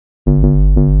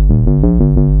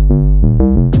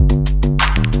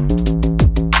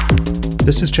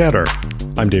This is Chatter.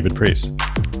 I'm David Priess.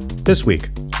 This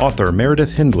week, author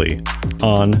Meredith Hindley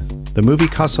on the movie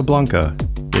Casablanca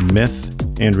in Myth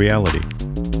and Reality.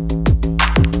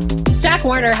 Jack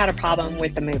Warner had a problem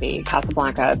with the movie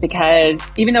Casablanca because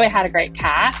even though it had a great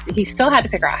cast, he still had to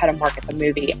figure out how to market the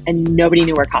movie, and nobody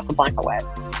knew where Casablanca was.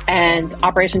 And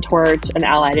Operation Torch, an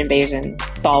Allied invasion,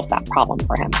 solves that problem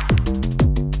for him.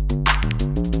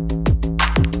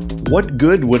 What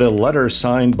good would a letter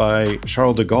signed by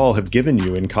Charles de Gaulle have given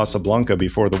you in Casablanca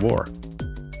before the war?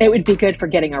 It would be good for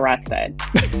getting arrested.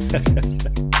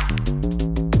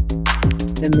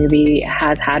 The movie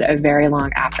has had a very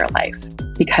long afterlife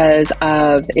because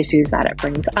of the issues that it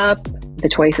brings up, the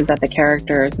choices that the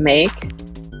characters make,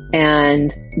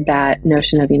 and that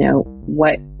notion of,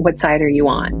 what side are you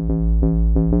on?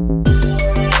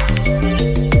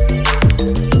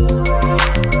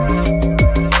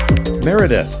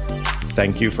 Meredith,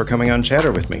 thank you for coming on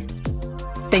Chatter with me.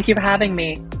 Thank you for having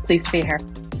me. Pleased to be here.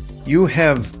 You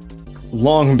have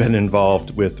long been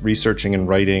involved with researching and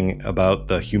writing about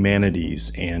the humanities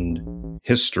and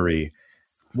history.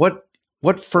 What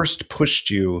first pushed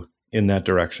you in that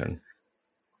direction?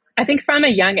 I think from a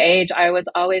young age, I was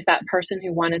always that person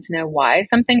who wanted to know why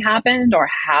something happened or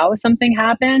how something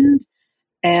happened.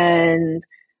 And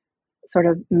sort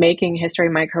of making history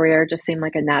my career just seemed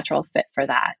like a natural fit for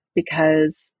that,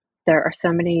 because there are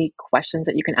so many questions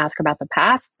that you can ask about the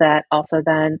past that also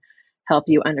then help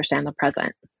you understand the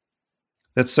present.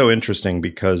 That's so interesting,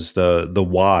 because the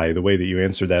why, the way that you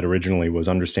answered that originally was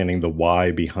understanding the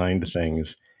why behind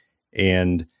things.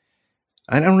 And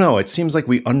I don't know, it seems like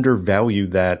we undervalue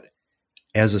that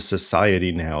as a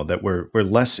society now, that we're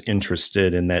less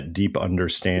interested in that deep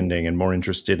understanding and more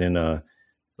interested in a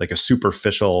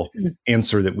superficial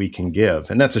answer that we can give.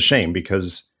 And that's a shame,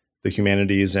 because the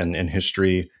humanities and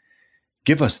history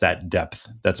give us that depth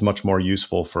that's much more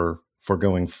useful for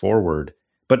going forward.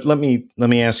 But let me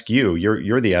ask you,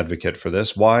 you're the advocate for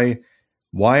this. Why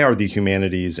are the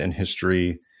humanities and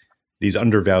history, these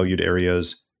undervalued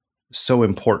areas, so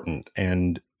important?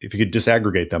 And if you could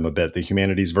disaggregate them a bit, the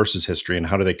humanities versus history, and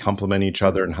how do they complement each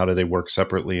other, and how do they work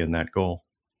separately in that goal?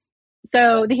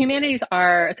 So the humanities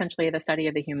are essentially the study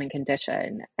of the human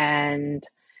condition, and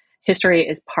history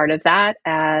is part of that,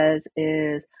 as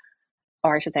is,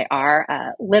 or I should say,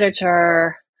 our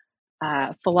literature,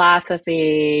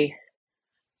 philosophy,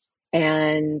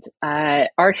 and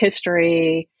art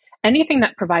history, anything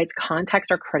that provides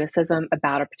context or criticism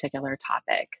about a particular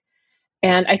topic.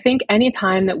 And I think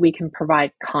anytime that we can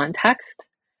provide context,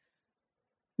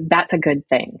 that's a good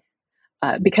thing.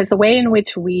 Because the way in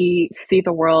which we see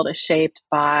the world is shaped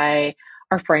by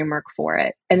our framework for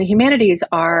it. And the humanities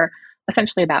are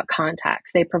essentially about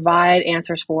context. They provide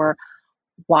answers for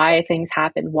why things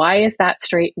happen. Why is that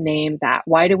street named that?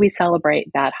 Why do we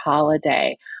celebrate that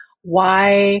holiday?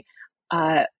 Why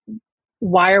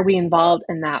are we involved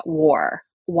in that war?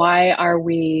 Why are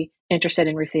we interested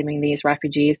in receiving these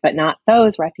refugees, but not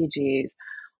those refugees?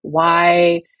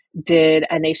 Why did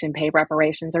a nation pay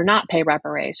reparations or not pay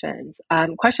reparations?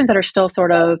 Questions that are still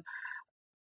sort of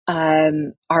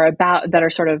that are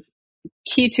sort of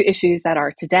key to issues that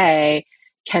are today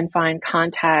can find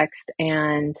context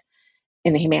and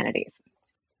in the humanities.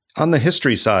 On the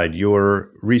history side,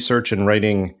 your research and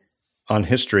writing on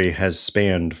history has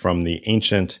spanned from the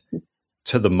ancient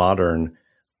to the modern.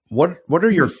 What are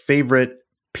your favorite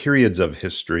periods of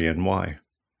history, and why?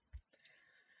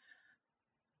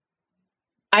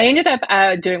 I ended up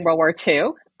doing World War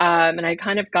II, and I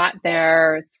kind of got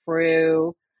there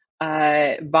through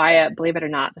via, believe it or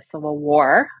not, the Civil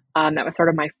War. That was sort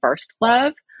of my first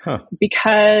love,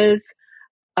 because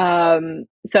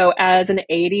so as an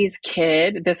 80s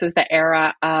kid, this is the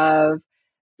era of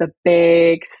the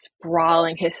big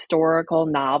sprawling historical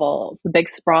novels, the big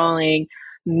sprawling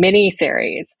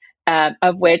miniseries,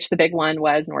 of which the big one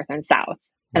was North and South.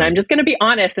 And I'm just going to be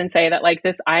honest and say that, like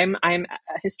this, I'm a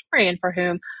historian for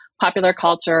whom popular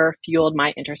culture fueled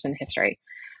my interest in history.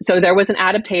 So there was an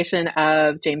adaptation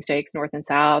of James Jake's North and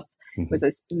South. It was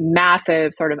this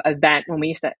massive sort of event when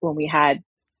we had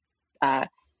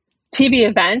TV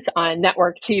events on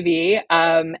network TV,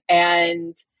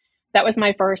 and that was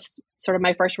my first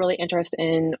really interest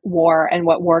in war and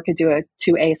what war could do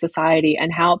to a society,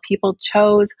 and how people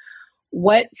chose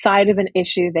what side of an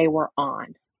issue they were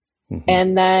on.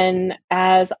 And then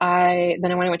when I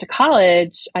went to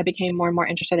college, I became more and more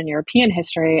interested in European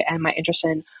history, and my interest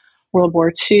in World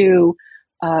War II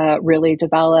really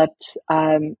developed,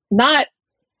 not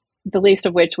the least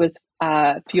of which was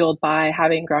fueled by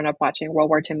having grown up watching World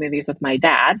War II movies with my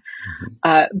dad,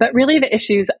 but really the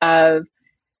issues of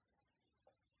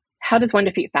how does one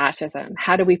defeat fascism?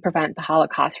 How do we prevent the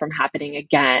Holocaust from happening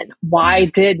again? Why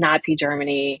did Nazi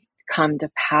Germany come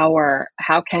to power?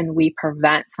 How can we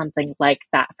prevent something like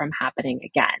that from happening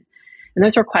again? And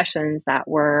those were questions that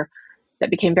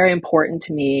became very important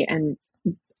to me, and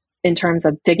in terms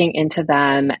of digging into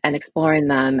them and exploring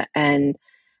them and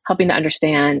helping to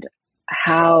understand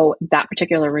how that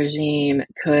particular regime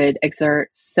could exert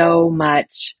so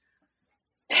much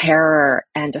terror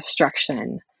and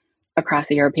destruction across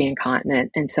the European continent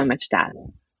and so much death.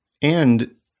 And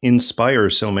inspire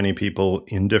so many people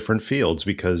in different fields,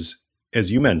 because, as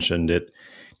you mentioned, it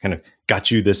kind of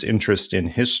got you this interest in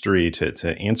history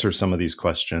to answer some of these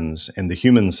questions and the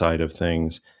human side of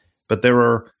things. But there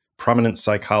are prominent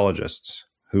psychologists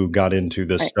who got into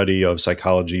the study of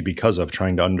psychology because of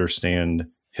trying to understand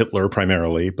Hitler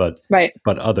primarily, but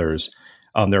others.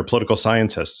 There are political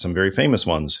scientists, some very famous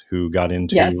ones, who got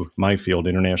into my field,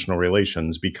 international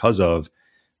relations, because of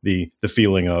the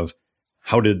feeling of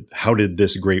how did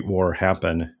this great war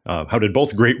happen? How did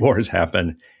both great wars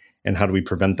happen? And how do we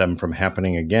prevent them from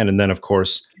happening again? And then, of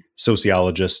course,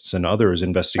 sociologists and others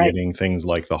investigating things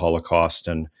like the Holocaust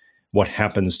and what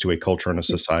happens to a culture and a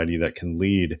society that can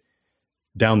lead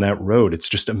down that road. It's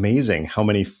just amazing how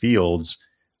many fields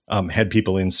had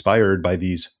people inspired by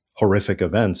these horrific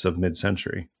events of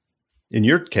mid-century. In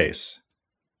your case,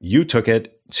 you took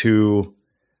it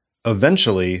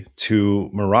eventually to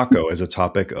Morocco as a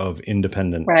topic of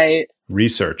independent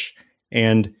research.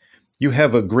 And you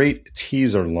have a great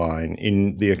teaser line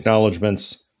in the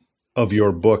acknowledgments of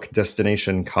your book,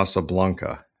 Destination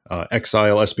Casablanca,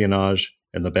 Exile, Espionage,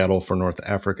 and the Battle for North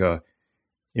Africa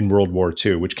in World War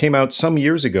II, which came out some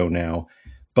years ago now.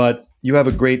 But you have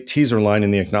a great teaser line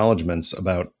in the acknowledgments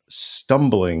about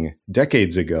stumbling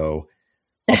decades ago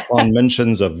upon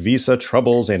mentions of visa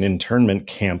troubles and internment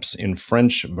camps in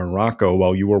French Morocco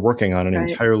while you were working on an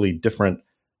entirely different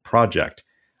project.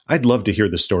 I'd love to hear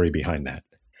the story behind that.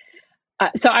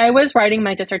 So I was writing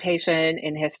my dissertation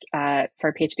for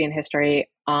a PhD in history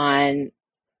on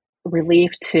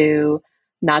relief to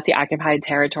Nazi-occupied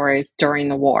territories during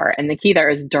the war. And the key there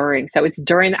is during. So it's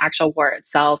during the actual war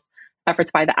itself,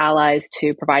 efforts by the Allies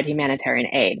to provide humanitarian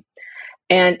aid.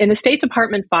 And in the State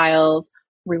Department files,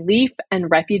 relief and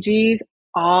refugees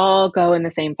all go in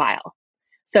the same file.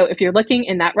 So if you're looking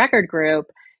in that record group,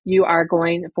 you are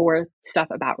going for stuff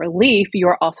about relief. You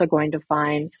are also going to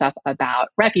find stuff about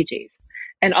refugees.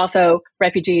 And also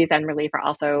refugees and relief are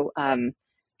also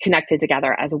connected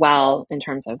together as well in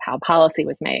terms of how policy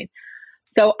was made.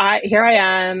 So here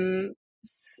I am.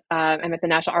 I'm at the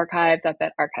National Archives, up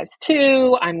at Archives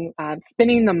 2. I'm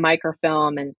spinning the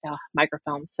microfilm, and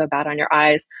microfilm, so bad on your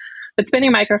eyes, but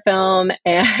spinning microfilm.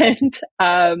 And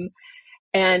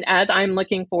as I'm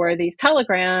looking for these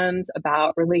telegrams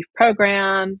about relief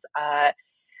programs,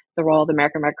 the role of the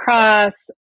American Red Cross,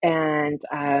 and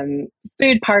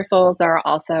food parcels, there are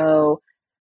also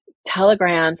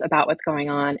telegrams about what's going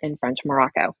on in French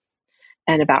Morocco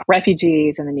and about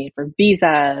refugees and the need for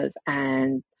visas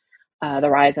and the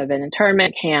rise of an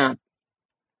internment camp.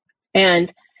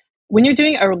 And when you're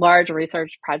doing a large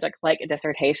research project like a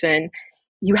dissertation,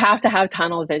 you have to have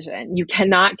tunnel vision. You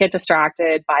cannot get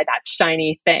distracted by that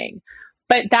shiny thing.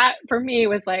 But that for me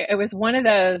was like, it was one of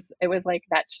those, it was like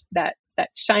that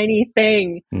shiny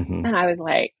thing. Mm-hmm. And I was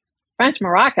like, French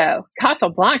Morocco,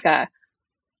 Casablanca,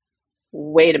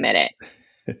 wait a minute.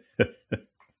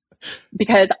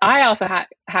 Because I also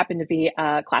happen to be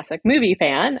a classic movie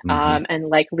fan, and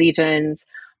like Legions,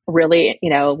 really,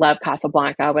 love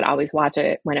Casablanca, would always watch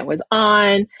it when it was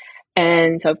on.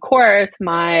 And so, of course,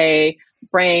 my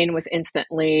brain was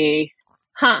instantly,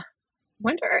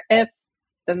 wonder if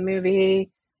the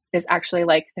movie is actually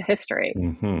like the history.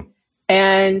 Mm-hmm.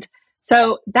 And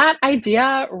so that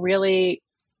idea really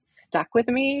stuck with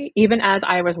me, even as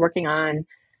I was working on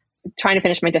trying to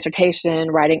finish my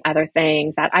dissertation, writing other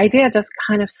things. That idea just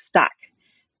kind of stuck.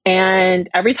 And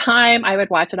every time I would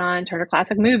watch it on Turner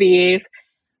Classic Movies,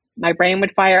 my brain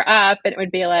would fire up and it would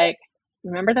be like,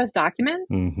 remember those documents?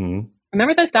 Mm-hmm.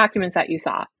 Remember those documents that you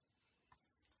saw?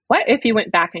 What if you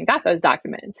went back and got those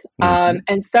documents? Mm-hmm.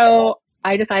 And so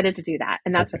I decided to do that.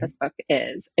 And that's what this book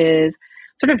is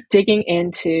sort of digging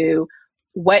into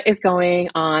what is going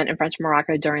on in French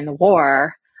Morocco during the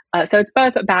war. So it's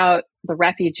both about the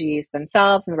refugees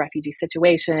themselves and the refugee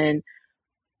situation,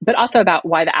 but also about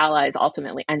why the Allies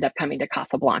ultimately end up coming to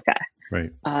Casablanca.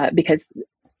 Right. Because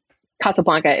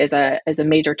Casablanca is a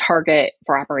major target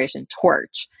for Operation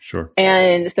Torch. Sure.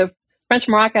 And so French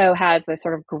Morocco has this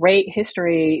sort of great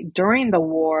history during the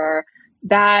war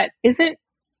that isn't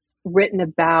written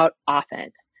about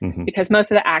often. Hmm. because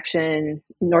most of the action,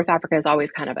 North Africa is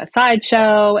always kind of a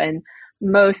sideshow, and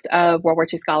most of World War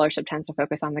II scholarship tends to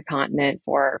focus on the continent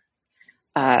for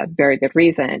very good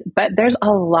reason. But there's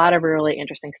a lot of really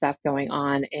interesting stuff going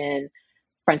on in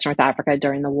French North Africa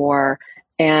during the war.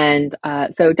 And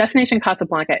so Destination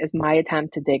Casablanca is my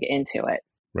attempt to dig into it.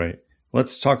 Right.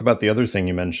 Let's talk about the other thing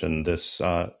you mentioned, this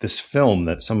film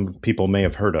that some people may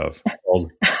have heard of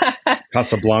called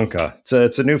Casablanca.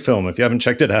 It's a new film. If you haven't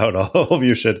checked it out, all of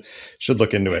you should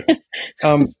look into it.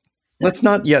 Let's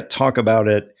not yet talk about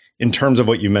it in terms of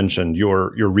what you mentioned,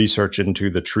 your research into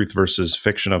the truth versus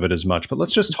fiction of it as much. But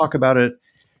let's just talk about it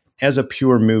as a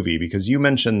pure movie, because you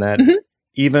mentioned that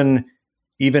even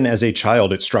as a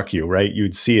child, it struck you, right?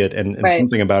 You'd see it and Right.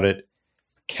 something about it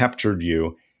captured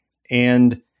you.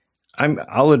 And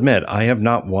I'll admit, I have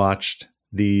not watched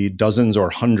the dozens or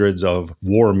hundreds of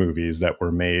war movies that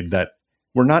were made that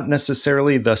were not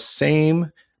necessarily the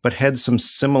same, but had some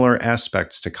similar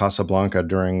aspects to Casablanca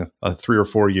during a 3 or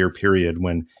 4 year period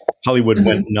when Hollywood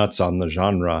went nuts on the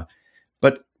genre.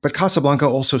 But Casablanca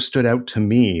also stood out to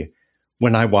me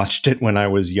when I watched it when I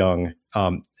was young,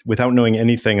 without knowing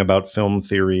anything about film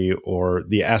theory or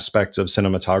the aspects of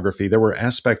cinematography. There were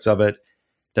aspects of it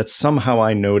that somehow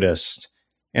I noticed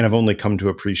and have only come to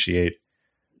appreciate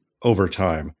over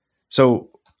time.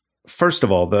 So, first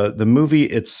of all, the movie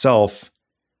itself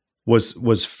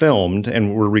was filmed,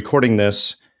 and we're recording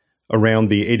this around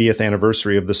the 80th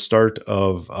anniversary of the start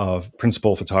of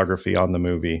principal photography on the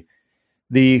movie.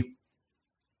 The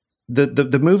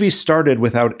movie started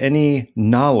without any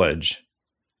knowledge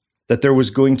that there was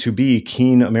going to be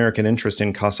keen American interest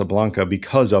in Casablanca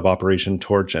because of Operation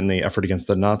Torch and the effort against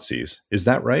the Nazis. Is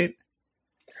that right?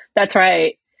 That's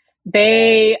right.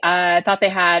 They thought they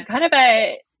had kind of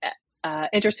a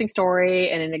interesting story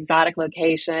in an exotic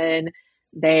location.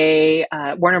 They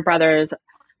Warner Brothers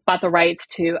bought the rights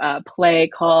to a play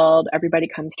called Everybody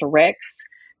Comes to Rick's,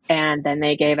 and then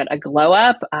they gave it a glow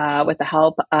up with the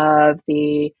help of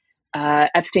the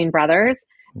Epstein brothers,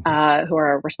 who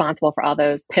are responsible for all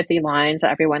those pithy lines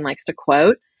that everyone likes to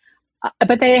quote.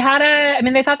 But they had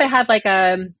they thought they had like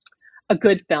a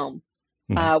good film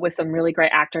with some really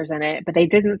great actors in it, but they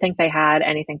didn't think they had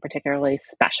anything particularly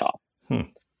special.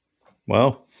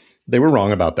 Well, they were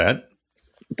wrong about that.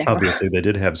 Obviously, they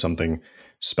did have something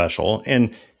special.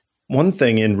 And one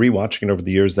thing in rewatching it over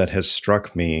the years that has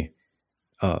struck me,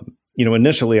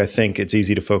 initially, I think it's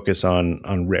easy to focus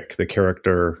on Rick, the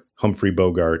character Humphrey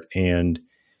Bogart, and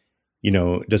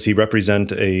does he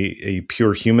represent a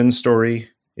pure human story?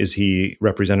 Is he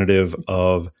representative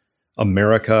of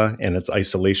America and its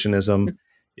isolationism?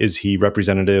 Is he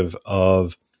representative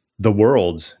of the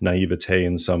world's naivete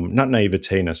and not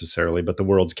naivete necessarily, but the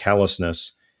world's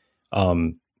callousness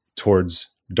towards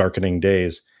darkening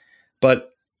days?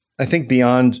 But I think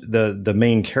beyond the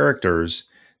main characters,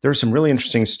 there are some really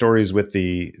interesting stories with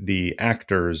the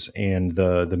actors and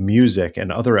the music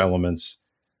and other elements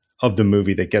of the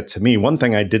movie that get to me. One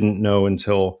thing I didn't know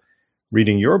until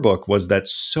reading your book was that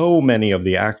so many of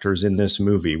the actors in this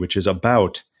movie, which is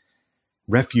about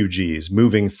refugees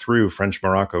moving through French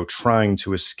Morocco, trying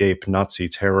to escape Nazi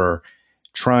terror,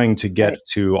 trying to get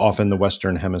to often the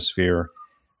Western Hemisphere,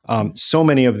 so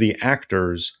many of the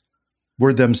actors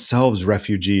were themselves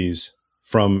refugees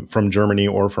from Germany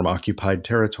or from occupied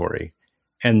territory.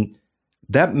 And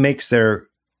that makes their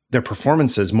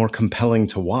performances more compelling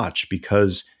to watch,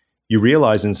 because you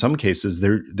realize in some cases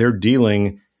they're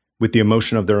dealing with the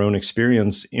emotion of their own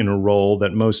experience in a role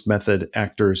that most method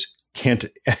actors can't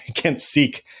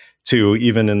seek to,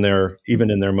 even in their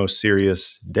most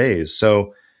serious days.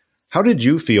 So how did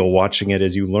you feel watching it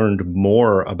as you learned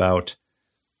more about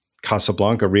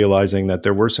Casablanca, realizing that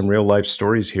there were some real life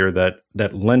stories here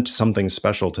that lent something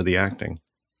special to the acting?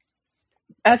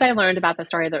 As I learned about the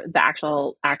story of the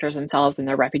actual actors themselves and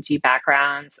their refugee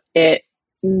backgrounds, it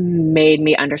made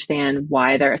me understand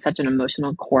why there is such an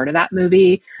emotional core to that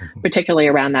movie, particularly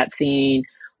around that scene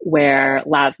where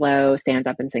Laszlo stands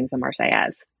up and sings the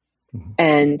Marseillaise,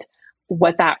 and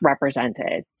what that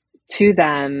represented to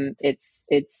them. It's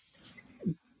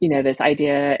this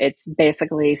idea. It's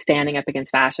basically standing up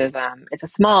against fascism. It's a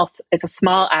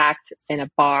small act in a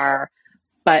bar,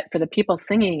 but for the people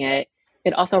singing it,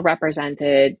 it also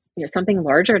represented something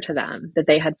larger to them, that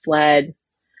they had fled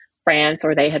France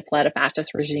or they had fled a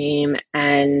fascist regime,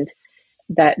 and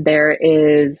that there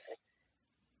is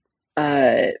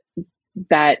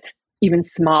that even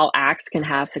small acts can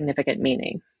have significant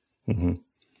meaning.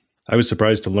 I was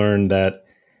surprised to learn that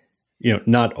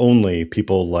not only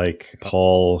people like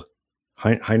Paul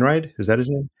Heinried, is that his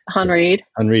name? Heinried,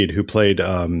 who played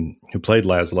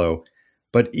Laszlo,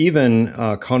 but even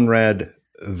Conrad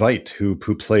Veidt, who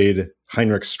played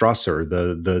Heinrich Strasser,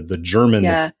 the German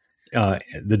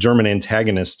the German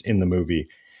antagonist in the movie.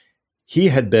 He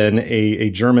had been a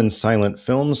German silent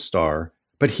film star,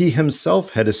 but he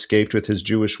himself had escaped with his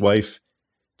Jewish wife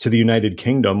to the United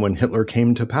Kingdom when Hitler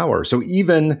came to power. So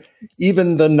even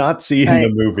the Nazi in the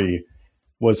movie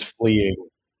was fleeing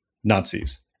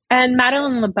Nazis. And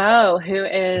Madeleine LeBeau, who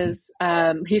is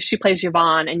she plays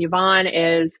Yvonne, and Yvonne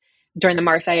is, during the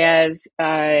Marseillaise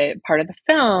part of the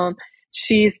film,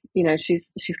 she's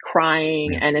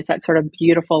crying, and it's that sort of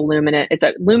beautiful it's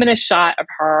a luminous shot of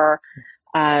her,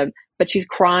 but she's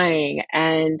crying,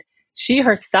 and she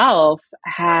herself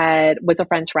was a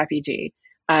French refugee.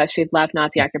 She'd left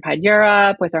Nazi-occupied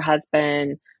Europe with her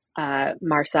husband,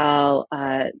 Marcel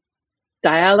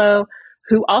Diallo,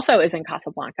 who also is in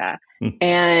Casablanca.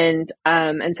 And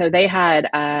so they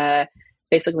had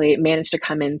basically managed to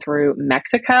come in through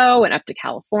Mexico and up to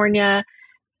California.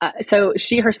 So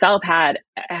she herself had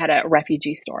a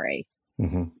refugee story.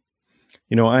 Mm-hmm.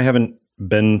 You know, I haven't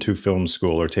been to film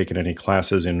school or taken any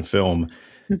classes in film.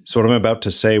 So what I'm about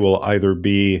to say will either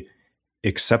be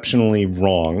exceptionally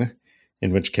wrong,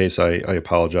 in which case I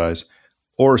apologize,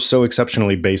 or so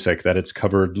exceptionally basic that it's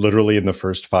covered literally in the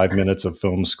first 5 minutes of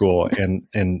film school.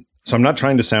 And so I'm not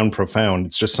trying to sound profound.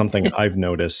 It's just something I've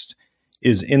noticed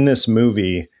is in this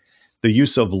movie, the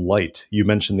use of light. You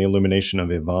mentioned the illumination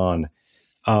of Yvonne.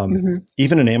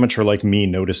 Even an amateur like me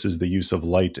notices the use of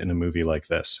light in a movie like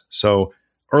this. So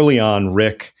early on,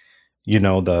 Rick, you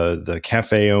know, the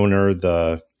cafe owner,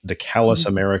 the callous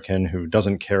American who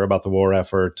doesn't care about the war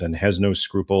effort and has no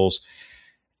scruples,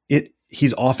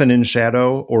 he's often in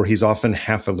shadow, or he's often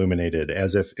half illuminated,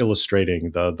 as if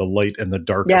illustrating the light and the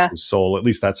dark of his soul. At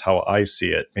least that's how I see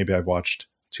it. Maybe I've watched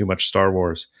too much Star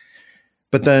Wars.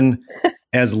 But then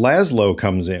as Laszlo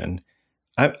comes in,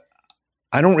 I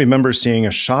don't remember seeing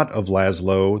a shot of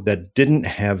Laszlo that didn't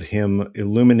have him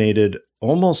illuminated,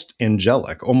 almost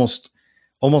angelic, almost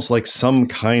like some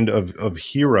kind of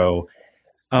hero.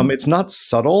 It's not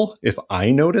subtle if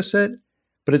I notice it,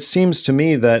 but it seems to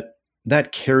me that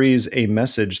carries a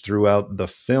message throughout the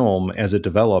film as it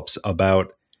develops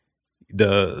about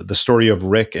the story of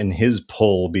Rick and his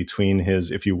pull between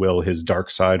his, if you will, his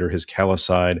dark side or his callous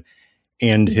side,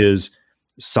 and his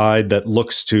side that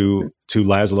looks to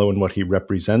Laszlo and what he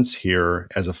represents here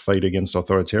as a fight against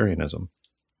authoritarianism.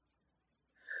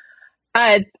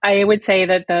 I would say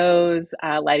that those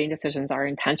lighting decisions are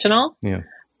intentional. Yeah.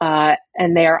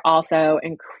 And they are also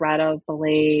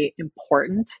incredibly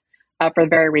important for the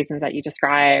very reasons that you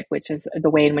described, which is the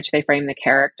way in which they frame the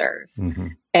characters.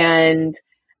 And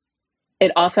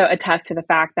it also attests to the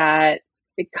fact that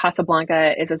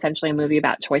Casablanca is essentially a movie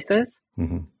about choices.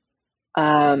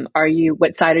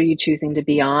 What side are you choosing to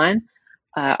be on?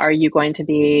 Are you going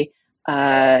to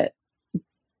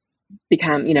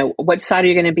what side are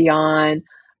you going to be on?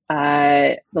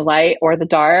 The light or the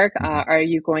dark? Are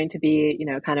you going to be,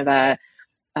 kind of a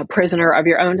prisoner of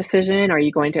your own decision? Are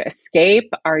you going to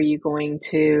escape? Are you going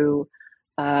to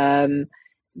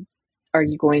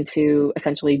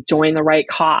essentially join the right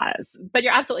cause? But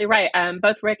you're absolutely right.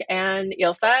 Both Rick and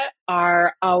Ilsa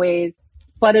are always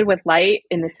flooded with light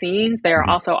in the scenes. They're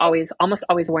also almost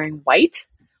always wearing white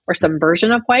or some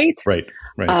version of white.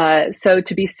 Right. So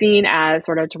to be seen as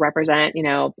sort of to represent,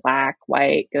 black,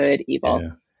 white, good,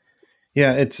 evil.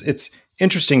 Yeah, it's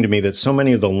interesting to me that so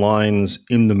many of the lines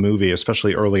in the movie,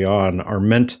 especially early on, are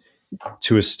meant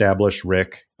to establish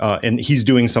Rick, and he's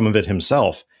doing some of it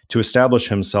himself, to establish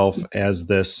himself as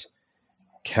this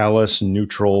callous,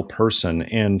 neutral person.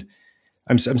 And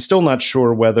I'm still not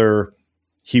sure whether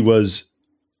he was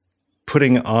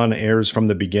putting on airs from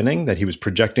the beginning, that he was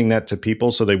projecting that to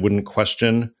people so they wouldn't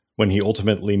question when he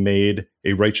ultimately made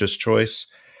a righteous choice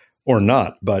or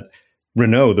not. But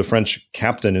Renaud, the French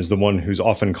captain, is the one who's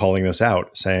often calling this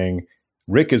out, saying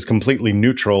Rick is completely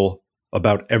neutral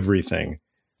about everything.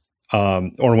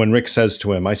 Or when Rick says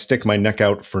to him, I stick my neck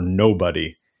out for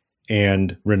nobody.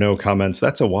 And Renaud comments,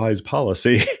 that's a wise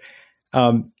policy.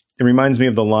 It reminds me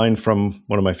of the line from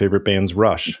one of my favorite bands,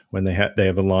 Rush, when they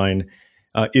have a line,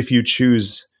 if you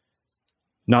choose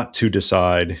not to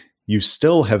decide, you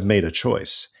still have made a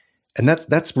choice. And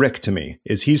that's Rick to me,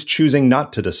 is he's choosing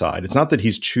not to decide. It's not that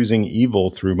he's choosing evil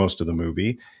through most of the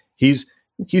movie. He's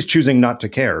choosing not to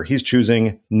care. He's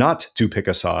choosing not to pick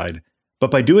a side.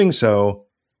 But by doing so,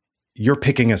 you're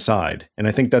picking a side. And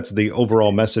I think that's the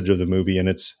overall message of the movie in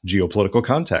its geopolitical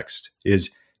context, is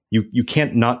you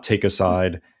can't not take a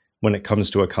side when it comes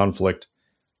to a conflict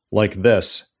like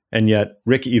this. And yet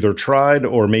Rick either tried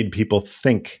or made people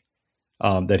think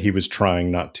that he was trying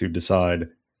not to decide.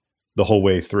 the whole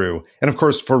way through. And of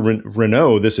course, for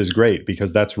Renault, this is great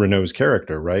because that's Renault's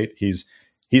character, right? He's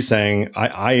saying,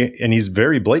 and he's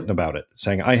very blatant about it,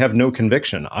 saying, I have no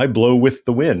conviction. I blow with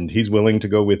the wind. He's willing to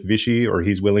go with Vichy, or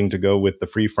he's willing to go with the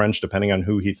Free French, depending on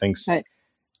who he thinks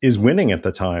is winning at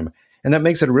the time. And that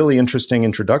makes it a really interesting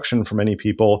introduction for many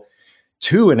people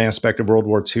to an aspect of World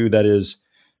War II that is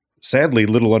sadly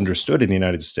little understood in the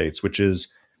United States, which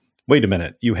is, wait a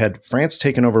minute, you had France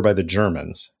taken over by the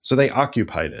Germans, so they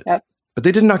occupied it. Yep. But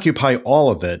they didn't occupy all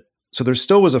of it. So there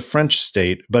still was a French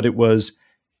state, but it was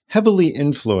heavily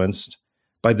influenced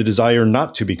by the desire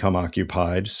not to become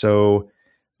occupied. So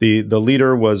the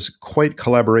leader was quite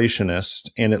collaborationist,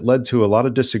 and it led to a lot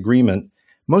of disagreement.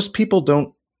 Most people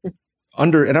don't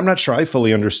and I'm not sure I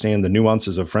fully understand the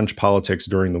nuances of French politics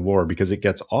during the war, because it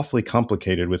gets awfully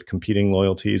complicated with competing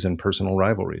loyalties and personal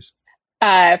rivalries.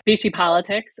 Vichy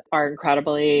politics are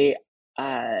incredibly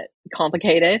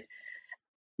complicated,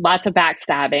 lots of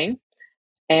backstabbing,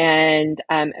 and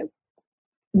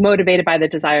motivated by the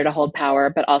desire to hold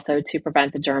power, but also to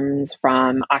prevent the Germans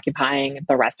from occupying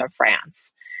the rest of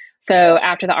France. So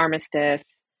after the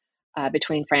armistice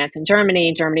between France and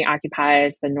Germany, Germany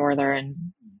occupies the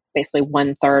northern, basically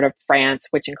 1/3 of France,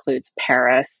 which includes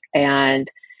Paris,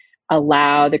 and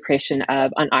allow the creation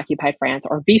of unoccupied France,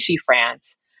 or Vichy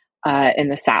France, in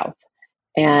the south.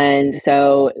 And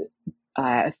so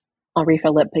Henri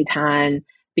Philippe Pétain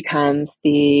becomes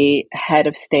the head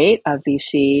of state of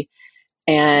Vichy,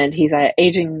 and he's an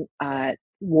aging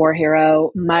war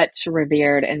hero, much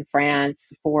revered in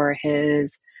France for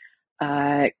his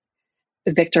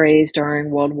victories during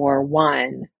World War I.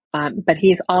 But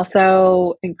he's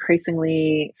also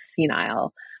increasingly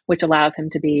senile, which allows him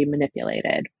to be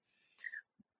manipulated.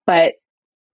 But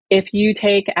if you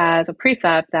take as a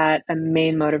precept that a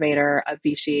main motivator of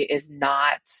Vichy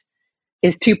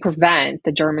is to prevent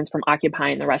the Germans from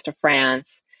occupying the rest of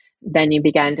France, then you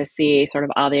begin to see sort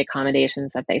of all the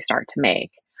accommodations that they start to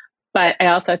make. But I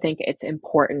also think it's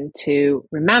important to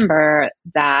remember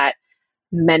that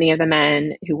many of the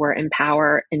men who were in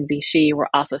power in Vichy were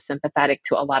also sympathetic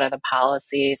to a lot of the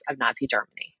policies of Nazi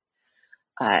Germany.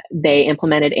 They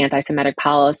implemented anti-Semitic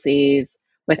policies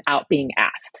without being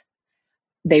asked.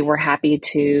 They were happy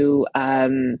to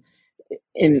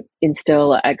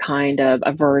instill a kind of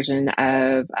a version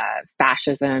of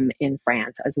fascism in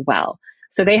France as well.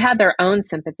 So they had their own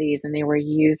sympathies, and they were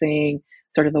using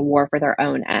sort of the war for their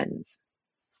own ends.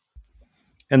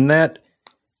 And that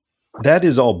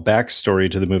is all backstory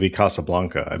to the movie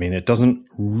Casablanca. I mean, it doesn't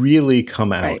really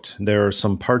come out. Right. There are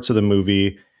some parts of the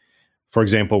movie, for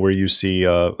example, where you see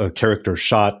a character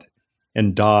shot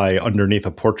and die underneath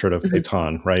a portrait of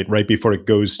Pétain, right before it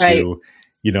goes to,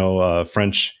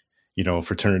 French,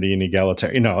 fraternity and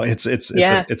egalitarian.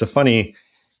 It's a funny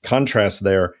contrast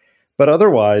there. But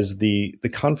otherwise, the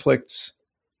conflicts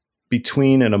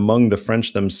between and among the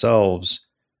French themselves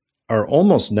are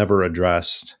almost never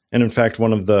addressed. And in fact,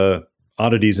 one of the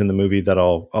oddities in the movie that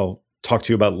I'll talk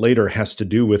to you about later has to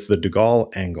do with the de Gaulle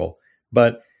angle.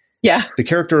 But the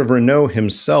character of Renault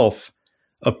himself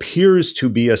appears to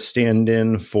be a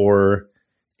stand-in for,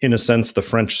 in a sense, the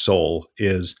French soul.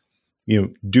 Is,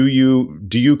 do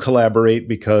you collaborate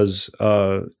because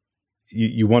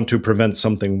you want to prevent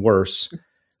something worse,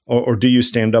 or do you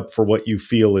stand up for what you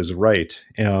feel is right?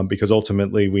 Because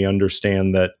ultimately, we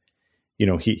understand that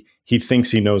he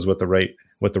thinks he knows what the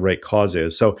right cause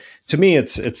is. So to me,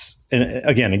 it's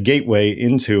again a gateway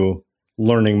into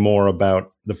learning more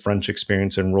about the French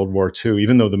experience in World War II,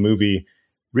 even though the movie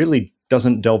really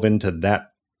doesn't delve into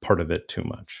that part of it too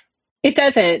much. It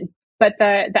doesn't, but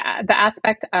the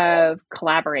aspect of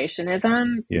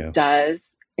collaborationism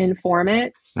does inform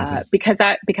it, because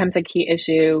that becomes a key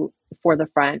issue for the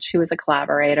French: who is a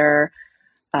collaborator,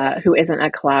 who isn't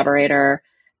a collaborator.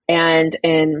 And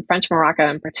in French Morocco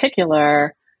in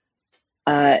particular,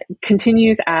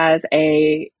 continues as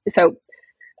so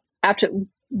after,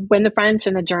 when the French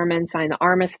and the Germans signed the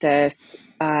armistice,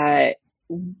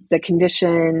 the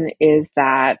condition is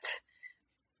that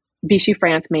Vichy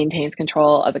France maintains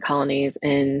control of the colonies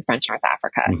in French North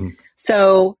Africa.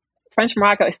 So French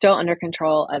Morocco is still under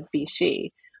control of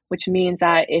Vichy, which means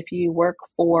that if you work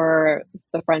for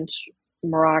the French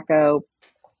Morocco,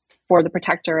 for the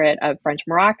protectorate of French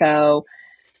Morocco,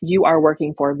 you are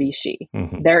working for Vichy.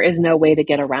 There is no way to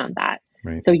get around that.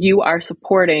 Right. So you are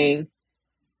supporting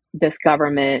this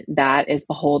government that is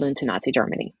beholden to Nazi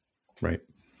Germany. Right.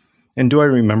 And do I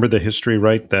remember the history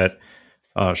right that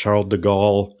Charles de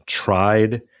Gaulle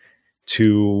tried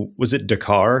to, was it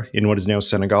Dakar in what is now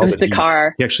Senegal? It was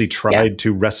Dakar. He actually tried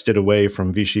to wrest it away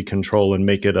from Vichy control and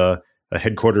make it a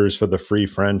headquarters for the Free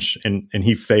French, and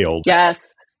he failed. Yes.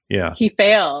 Yeah. He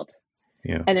failed.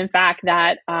 Yeah. And in fact,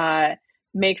 that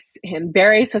makes him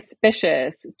very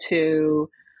suspicious to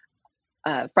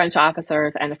French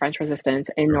officers and the French resistance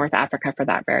in North Africa for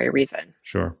that very reason.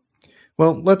 Sure.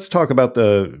 Well, let's talk about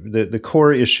the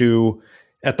core issue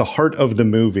at the heart of the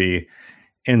movie.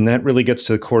 And that really gets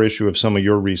to the core issue of some of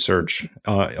your research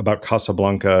about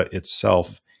Casablanca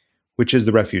itself, which is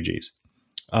the refugees.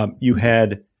 You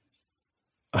had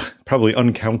probably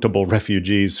uncountable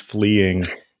refugees fleeing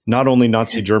not only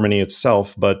Nazi Germany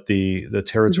itself, but the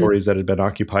territories that had been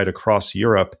occupied across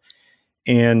Europe.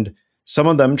 And some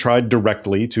of them tried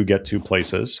directly to get to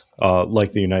places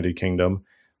like the United Kingdom,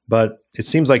 but it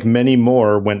seems like many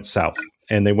more went south.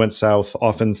 And they went south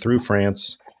often through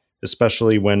France,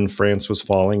 especially when France was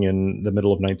falling in the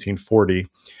middle of 1940,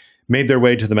 made their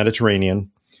way to the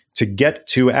Mediterranean to get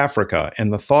to Africa.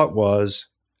 And the thought was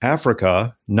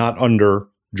Africa, not under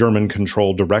German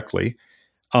control directly,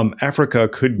 Africa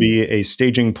could be a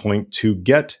staging point to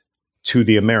get to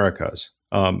the Americas,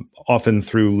 often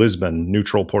through Lisbon,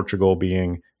 neutral Portugal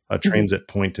being a transit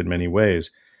point in many ways.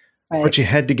 Right. But you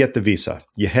had to get the visa.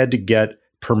 You had to get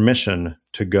permission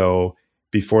to go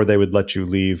before they would let you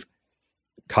leave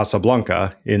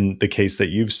Casablanca, in the case that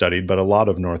you've studied, but a lot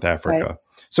of North Africa. Right.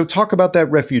 So talk about that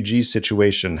refugee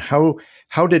situation.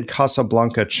 How did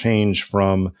Casablanca change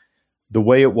from the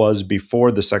way it was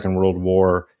before the Second World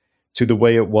War to the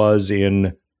way it was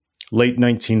in late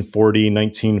 1940,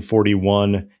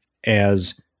 1941,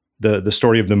 as the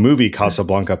story of the movie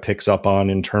Casablanca picks up on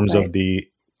in terms of the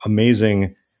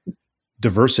amazing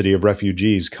diversity of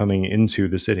refugees coming into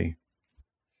the city?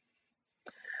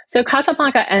 So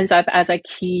Casablanca ends up as a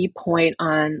key point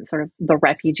on sort of the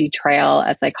refugee trail,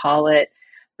 as they call it,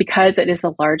 because it is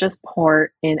the largest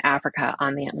port in Africa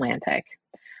on the Atlantic.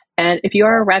 And if you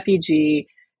are a refugee,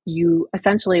 you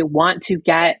essentially want to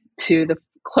get to the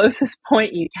closest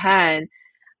point you can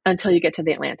until you get to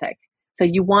the Atlantic. So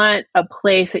you want a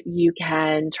place that you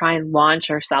can try and launch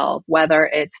yourself, whether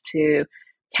it's to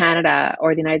Canada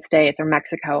or the United States or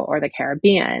Mexico or the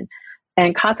Caribbean.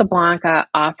 And Casablanca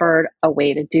offered a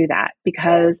way to do that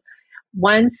because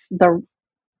when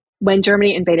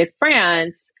Germany invaded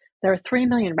France, there were 3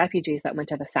 million refugees that went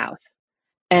to the south.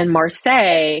 And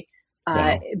Marseille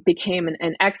became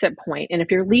an exit point. And if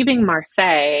you're leaving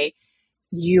Marseille,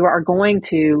 you're going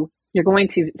to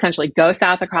essentially go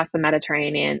south across the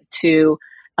Mediterranean to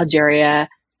Algeria,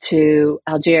 to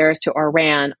Algiers, to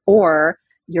Oran, or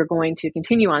you're going to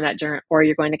continue on that journey, or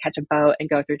you're going to catch a boat and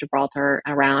go through Gibraltar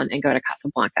around and go to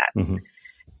Casablanca. Mm-hmm.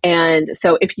 And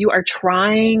so if you are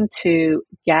trying to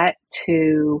get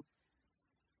to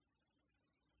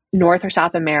North or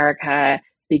South America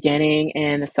beginning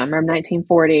in the summer of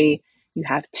 1940, you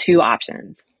have two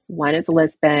options. One is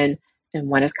Lisbon and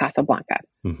one is Casablanca.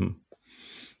 Mm-hmm.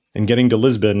 And getting to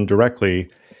Lisbon directly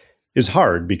is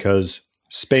hard because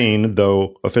Spain,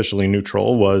 though officially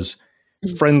neutral, was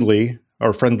friendly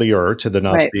or friendlier to the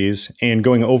Nazis, and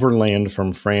going overland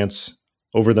from France,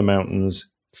 over the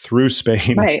mountains, through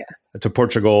Spain to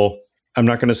Portugal. I'm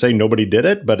not going to say nobody did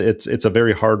it, but it's a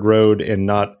very hard road and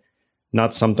not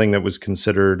something that was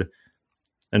considered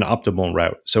an optimal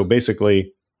route. So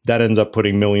basically, that ends up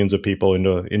putting millions of people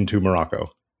into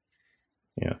Morocco.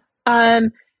 Yeah.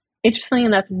 Interestingly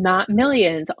enough, not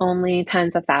millions, only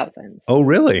tens of thousands. Oh,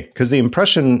 really? Because the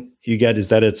impression you get is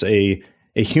that it's a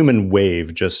human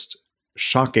wave, just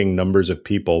shocking numbers of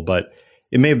people, but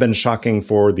it may have been shocking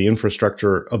for the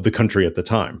infrastructure of the country at the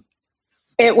time.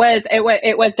 It was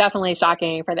definitely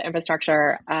shocking for the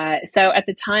infrastructure. So at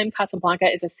the time,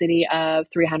 Casablanca is a city of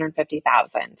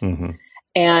 350,000. Mm-hmm.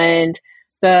 And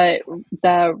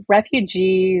the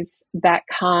refugees that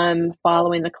come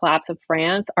following the collapse of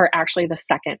France are actually the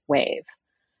second wave,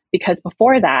 because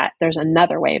before that, there's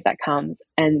another wave that comes,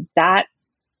 and that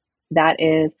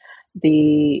is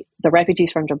the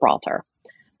refugees from Gibraltar.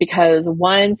 Because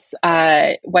once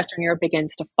Western Europe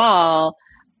begins to fall,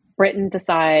 Britain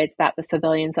decides that the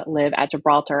civilians that live at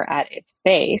Gibraltar at its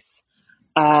base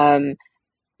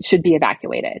should be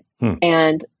evacuated.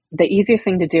 And the easiest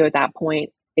thing to do at that point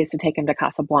is to take them to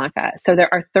Casablanca. So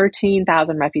there are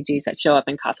 13,000 refugees that show up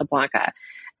in Casablanca.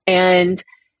 And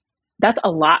that's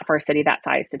a lot for a city that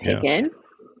size to take in.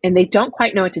 And they don't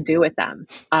quite know what to do with them.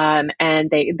 And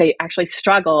they actually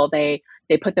struggle. They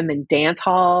put them in dance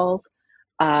halls.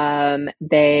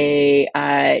 They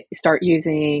start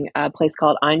using a place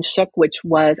called Einstück, which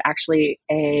was actually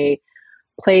a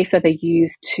place that they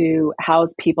used to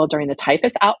house people during the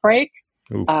typhus outbreak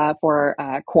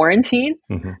for quarantine.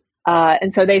 Mm-hmm.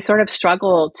 And so they sort of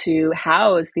struggle to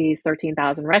house these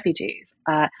 13,000 refugees.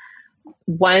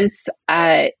 Once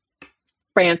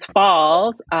France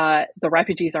falls, the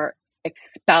refugees are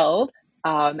expelled,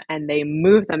 and they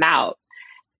move them out.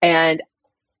 And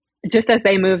just as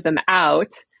they move them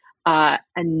out,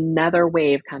 another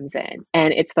wave comes in,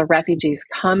 and it's the refugees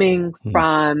coming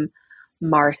from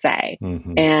Marseille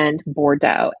and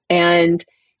Bordeaux. And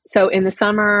so in the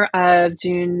summer of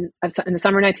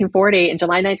 1940, in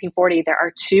July 1940, there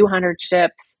are 200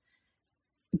 ships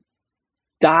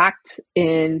docked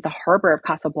in the harbor of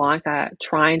Casablanca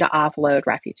trying to offload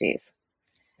refugees.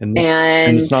 And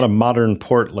it's not a modern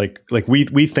port like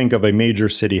we think of a major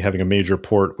city having a major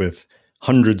port with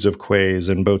hundreds of quays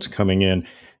and boats coming in.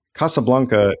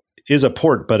 Casablanca is a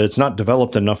port, but it's not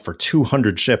developed enough for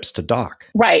 200 ships to dock.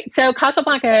 Right. So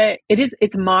Casablanca,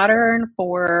 it's modern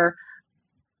for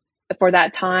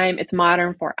that time. It's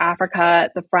modern for Africa.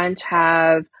 The French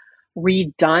have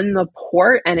redone the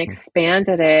port and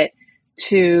expanded it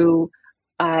to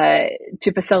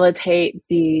facilitate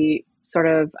the sort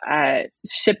of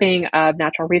shipping of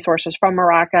natural resources from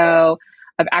Morocco,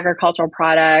 of agricultural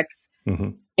products,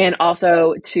 and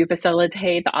also to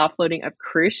facilitate the offloading of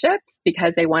cruise ships,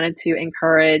 because they wanted to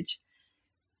encourage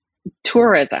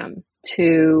tourism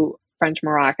to French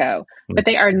Morocco. But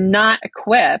they are not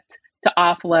equipped to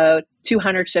offload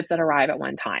 200 ships that arrive at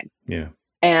one time. Yeah.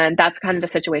 And that's kind of the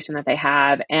situation that they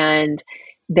have. And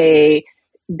they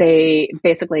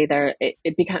basically,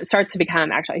 it starts to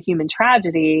become actually a human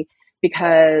tragedy,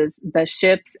 because the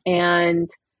ships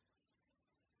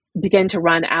begin to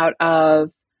run out of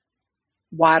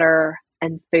water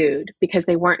and food, because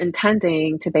they weren't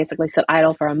intending to basically sit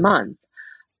idle for a month.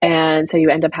 And so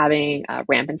you end up having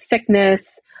rampant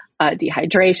sickness,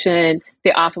 dehydration.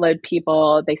 They offload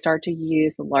people. They start to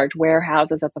use the large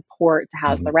warehouses at the port to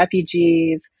house the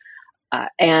refugees.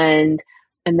 And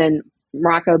then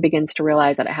Morocco begins to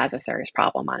realize that it has a serious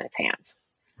problem on its hands.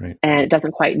 Right. And it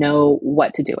doesn't quite know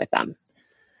what to do with them.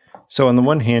 So on the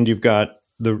one hand, you've got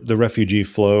the refugee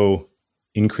flow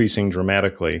increasing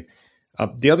dramatically.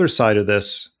 The other side of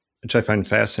this, which I find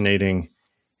fascinating,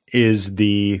 is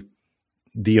the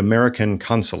American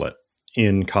consulate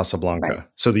in Casablanca. Right.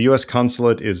 So the U.S.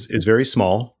 consulate is very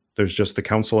small. There's just the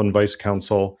consul and vice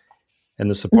consul, and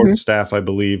the support staff, I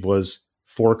believe, was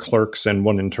 4 clerks and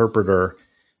 1 interpreter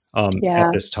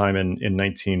at this time in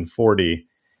 1940.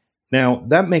 Now,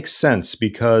 that makes sense,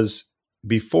 because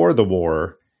before the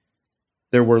war,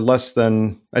 there were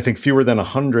fewer than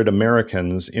 100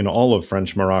 Americans in all of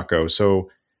French Morocco. So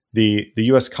the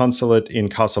U.S. consulate in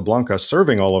Casablanca,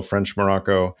 serving all of French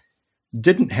Morocco,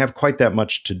 didn't have quite that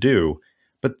much to do.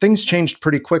 But things changed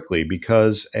pretty quickly,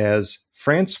 because as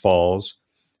France falls,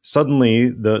 suddenly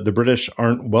the British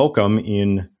aren't welcome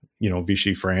in,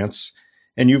 Vichy France.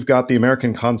 And you've got the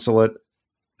American consulate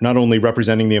not only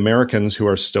representing the Americans who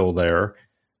are still there,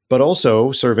 but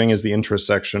also serving as the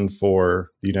intersection for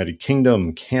the United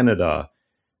Kingdom, Canada,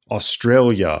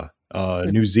 Australia,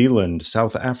 New Zealand,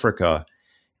 South Africa.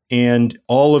 And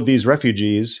all of these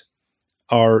refugees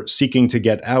are seeking to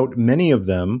get out, many of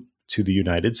them to the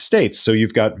United States. So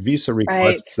you've got visa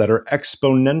requests that are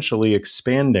exponentially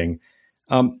expanding.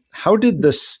 How did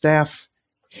the staff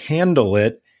handle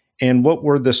it? And what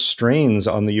were the strains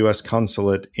on the U.S.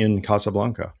 consulate in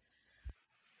Casablanca?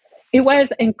 It was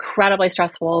incredibly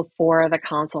stressful for the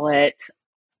consulate.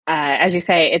 As you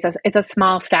say, it's a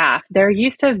small staff. They're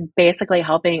used to basically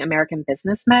helping American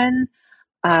businessmen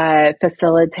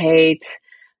facilitate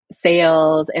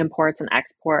sales, imports, and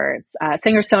exports.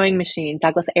 Singer sewing machine,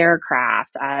 Douglas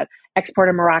aircraft, export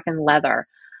of Moroccan leather.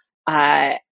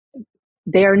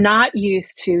 They are not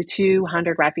used to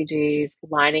 200 refugees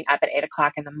lining up at 8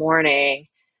 o'clock in the morning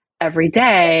every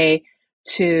day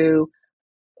to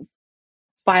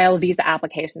file visa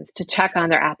applications, to check on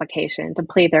their application, to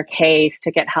plead their case,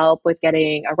 to get help with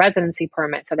getting a residency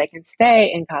permit so they can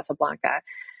stay in Casablanca.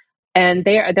 And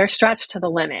they're stretched to the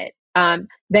limit.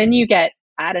 Then you get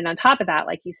added on top of that,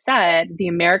 like you said, the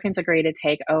Americans agree to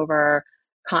take over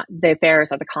the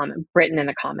affairs of Britain and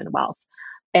the Commonwealth.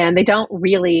 And they don't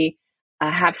really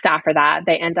have staff for that.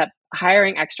 They end up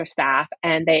hiring extra staff,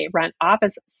 and they rent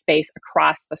office space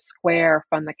across the square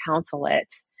from the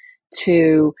consulate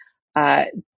to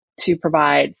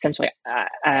provide essentially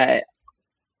an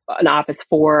office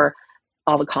for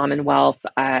all the Commonwealth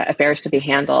affairs to be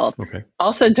handled. Okay.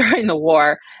 Also, during the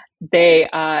war, they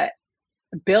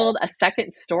build a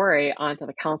second story onto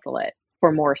the consulate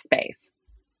for more space.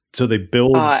 So they're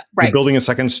building a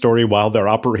second story while they're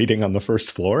operating on the first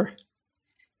floor?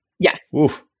 Yes.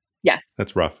 Oof. Yes.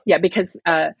 That's rough. Yeah, because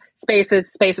space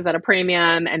is at a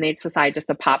premium, and they decide just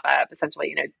to pop up,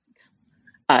 essentially,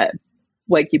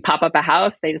 like you pop up a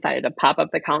house, they decided to pop up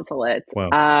the consulate.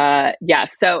 Wow. Yeah.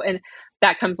 So,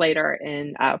 that comes later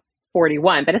in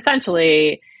 41. But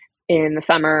essentially, in the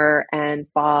summer and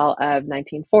fall of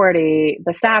 1940,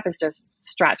 the staff is just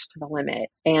stretched to the limit.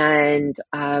 And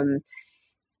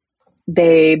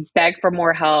they beg for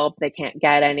more help. They can't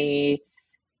get any.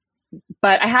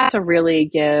 But I have to really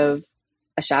give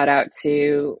a shout out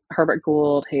to Herbert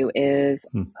Gould, who is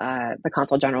the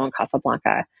Consul General in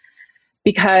Casablanca.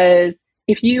 Because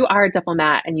if you are a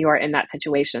diplomat and you are in that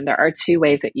situation, there are two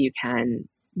ways that you can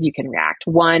react.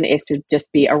 One is to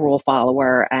just be a rule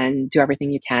follower and do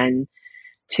everything you can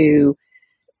to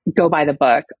go by the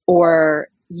book, or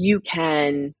you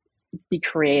can be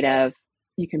creative,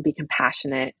 you can be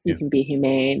compassionate, you can be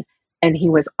humane. And he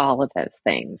was all of those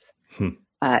things.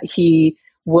 He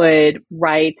would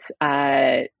write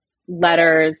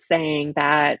letters saying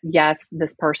that, yes,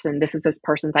 this is this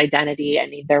person's identity,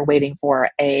 and they're waiting for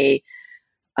a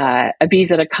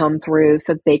visa to come through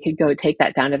so they could go take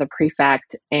that down to the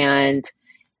prefect and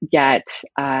get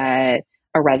a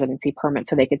residency permit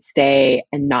so they could stay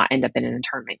and not end up in an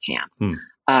internment camp.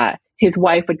 His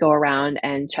wife would go around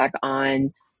and check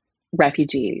on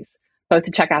refugees, both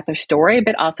to check out their story,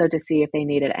 but also to see if they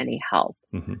needed any help.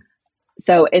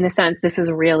 So in a sense, this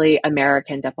is really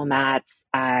American diplomats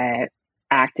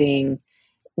acting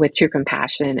with true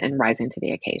compassion and rising to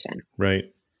the occasion. Right.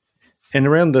 And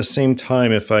around the same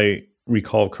time, if I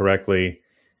recall correctly,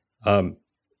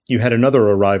 you had another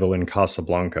arrival in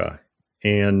Casablanca,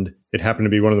 and it happened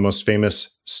to be one of the most famous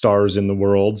stars in the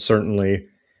world, certainly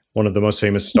one of the most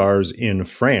famous stars in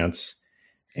France.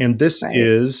 And this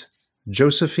is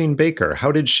Josephine Baker.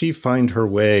 How did she find her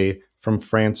way from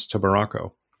France to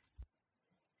Morocco?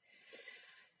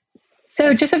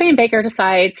 So Josephine Baker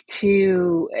decides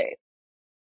to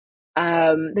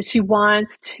that she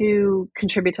wants to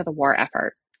contribute to the war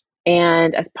effort.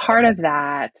 And as part of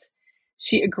that,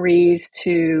 she agrees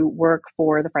to work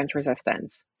for the French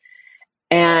resistance.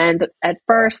 And at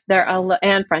first,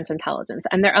 and French intelligence,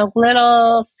 and they're a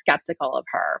little skeptical of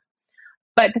her.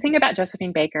 But the thing about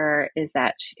Josephine Baker is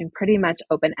that she can pretty much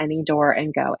open any door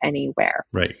and go anywhere.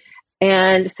 Right.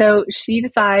 And so she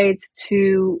decides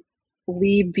to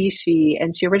leave Vichy,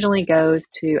 and she originally goes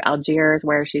to Algiers,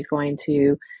 where she's going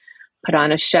to put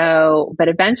on a show, but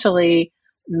eventually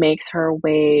makes her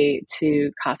way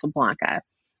to Casablanca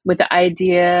with the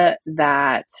idea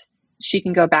that she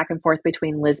can go back and forth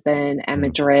between Lisbon and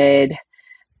Madrid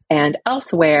and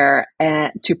elsewhere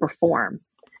to perform.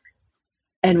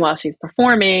 And while she's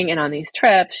performing and on these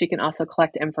trips, she can also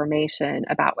collect information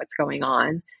about what's going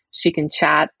on. She can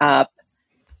chat up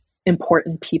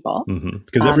important people.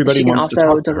 Because everybody wants to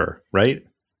talk to her, right?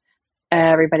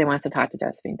 Everybody wants to talk to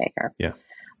Josephine Baker. Yeah.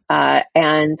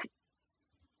 And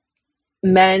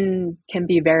men can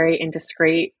be very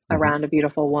indiscreet around a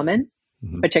beautiful woman,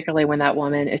 particularly when that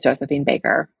woman is Josephine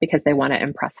Baker, because they want to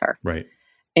impress her. Right.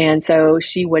 And so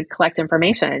she would collect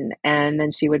information, and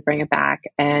then she would bring it back,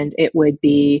 and it would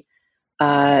be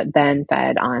then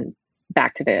fed on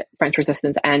back to the French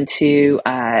resistance and to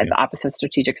the Office of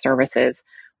Strategic Services,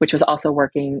 which was also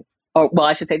working,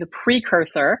 I should say the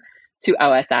precursor to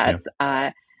OSS,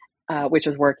 which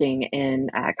was working in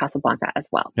Casablanca as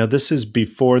well. Now, this is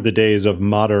before the days of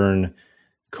modern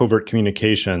covert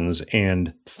communications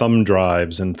and thumb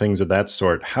drives and things of that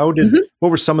sort. What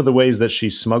were some of the ways that she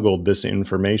smuggled this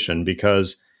information?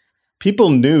 Because people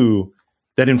knew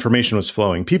that information was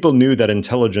flowing. People knew that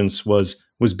intelligence was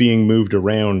being moved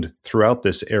around throughout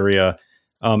this area.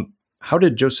 How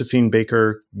did Josephine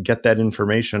Baker get that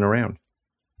information around?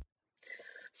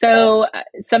 So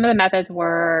some of the methods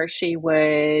were she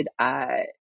would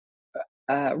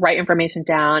write information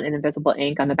down in invisible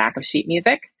ink on the back of sheet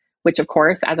music, which, of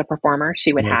course, as a performer,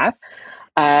 she would have.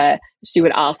 She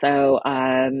would also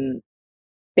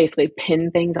basically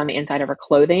pin things on the inside of her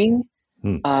clothing,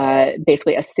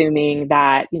 basically assuming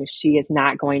that she is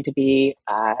not going to be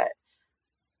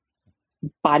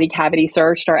body cavity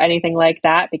searched or anything like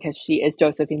that, because she is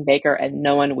Josephine Baker and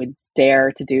no one would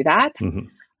dare to do that.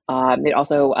 They'd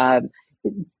also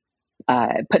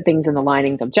put things in the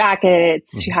linings of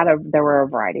jackets. There were a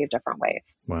variety of different ways.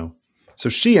 Wow. So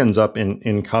she ends up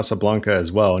in Casablanca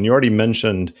as well. And you already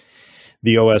mentioned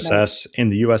the OSS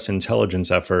and the U.S. intelligence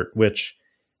effort, which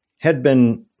had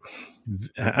been,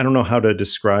 I don't know how to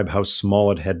describe how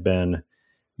small it had been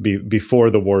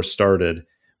before the war started,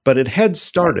 but it had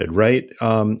started, right?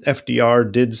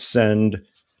 FDR did send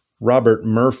Robert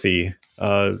Murphy,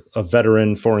 a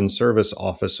veteran Foreign Service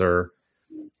officer,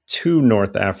 to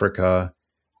North Africa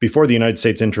before the United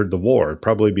States entered the war,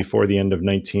 probably before the end of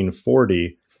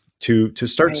 1940, to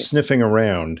start sniffing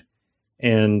around.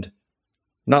 And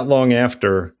not long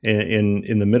after,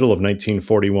 in the middle of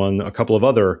 1941, a couple of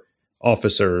other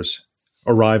officers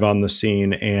arrive on the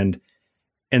scene, and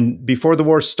before the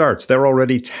war starts, they're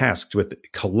already tasked with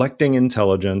collecting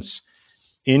intelligence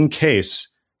in case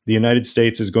the United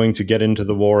States is going to get into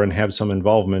the war and have some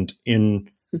involvement in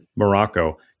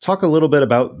Morocco. Talk a little bit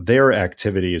about their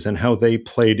activities and how they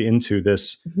played into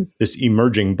this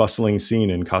emerging, bustling scene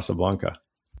in Casablanca.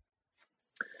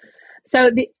 So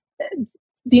the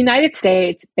United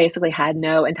States basically had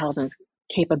no intelligence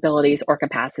capabilities or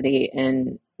capacity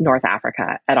in North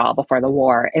Africa at all before the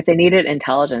war. If they needed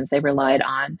intelligence, they relied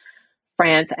on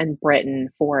France and Britain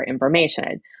for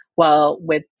information. Well,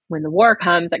 when the war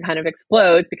comes, it kind of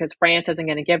explodes because France isn't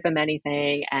going to give them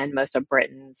anything, and most of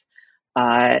Britain's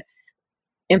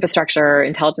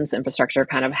intelligence infrastructure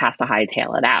kind of has to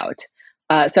hightail it out.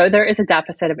 So there is a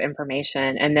deficit of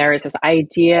information, and there is this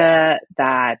idea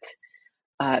that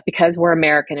because we're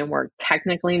American and we're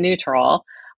technically neutral,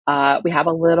 we have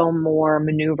a little more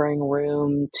maneuvering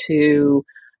room to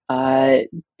put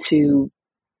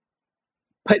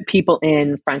people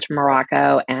in French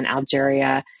Morocco and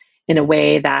Algeria in a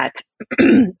way that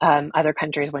other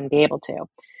countries wouldn't be able to.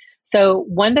 So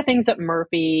one of the things that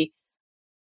Murphy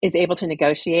is able to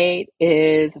negotiate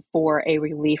is for a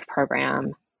relief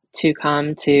program to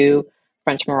come to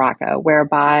French Morocco,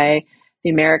 whereby the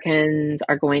Americans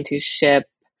are going to ship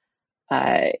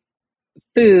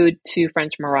food to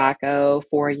French Morocco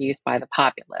for use by the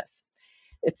populace.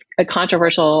 It's a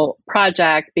controversial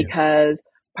project because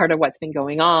part of what's been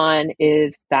going on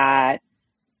is that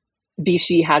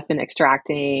Vichy has been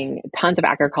extracting tons of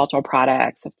agricultural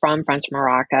products from French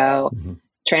Morocco,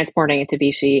 transporting it to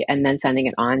Vichy, and then sending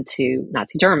it on to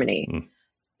Nazi Germany.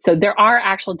 So there are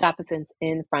actual deficits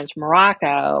in French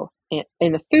Morocco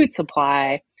in the food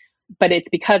supply, but it's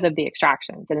because of the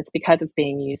extractions, and it's because it's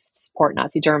being used to support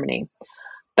Nazi Germany.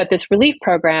 But this relief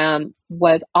program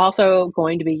was also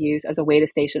going to be used as a way to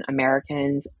station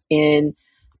Americans in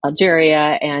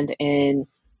Algeria and in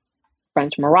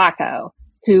French Morocco,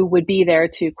 who would be there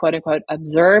to, quote unquote,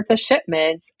 observe the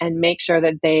shipments and make sure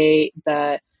that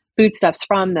the foodstuffs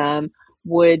from them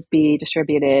would be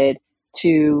distributed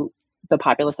to the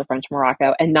populace of French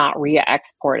Morocco and not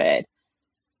re-exported.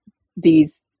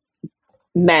 These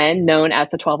men, known as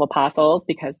the 12 Apostles,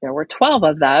 because there were 12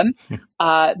 of them,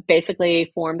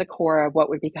 basically formed the core of what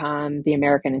would become the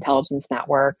American intelligence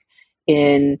network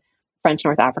in French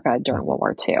North Africa during World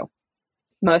War II.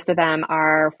 Most of them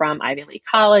are from Ivy League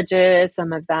colleges.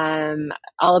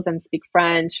 All of them speak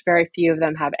French. Very few of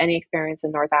them have any experience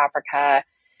in North Africa.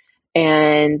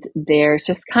 And there's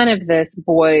just kind of this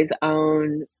boys'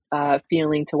 own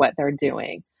feeling to what they're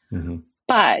doing.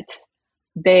 But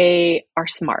they are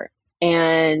smart.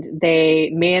 And they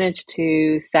managed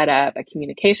to set up a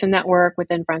communication network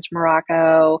within French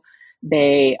Morocco.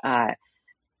 They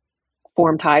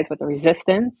form ties with the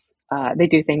resistance. They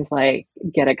do things like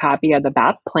get a copy of the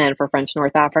BAP plan for French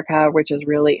North Africa, which is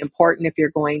really important if you're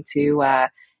going to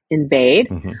invade.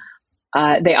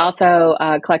 They also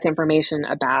collect information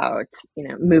about,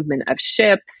 movement of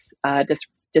ships,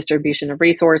 distribution of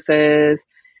resources.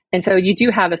 And so you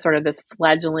do have this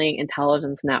fledgling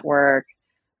intelligence network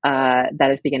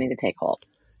that is beginning to take hold.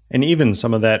 And even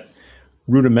some of that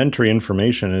rudimentary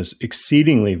information is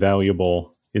exceedingly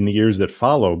valuable in the years that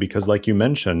follow, because like you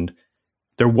mentioned,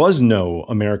 there was no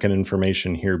American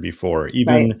information here before.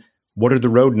 Even what are the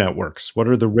road networks? What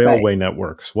are the railway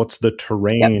networks? What's the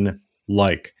terrain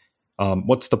like?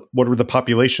 What are the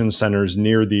population centers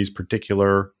near these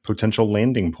particular potential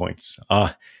landing points?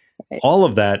 All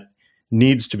of that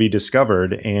needs to be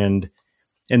discovered, and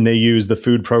they use the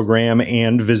food program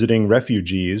and visiting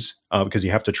refugees because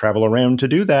you have to travel around to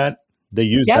do that. They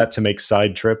use that to make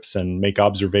side trips and make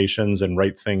observations and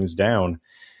write things down.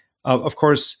 Of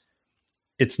course,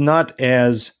 it's not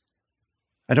as,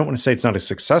 I don't want to say it's not as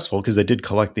successful because they did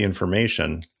collect the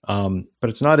information, but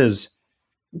it's not as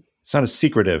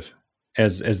secretive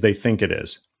as they think it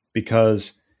is.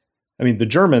 Because, the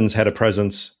Germans had a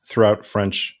presence throughout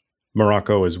French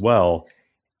Morocco as well.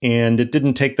 And it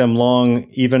didn't take them long,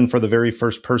 even for the very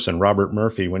first person, Robert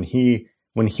Murphy, when he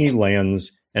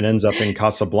lands and ends up in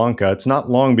Casablanca. It's not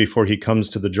long before he comes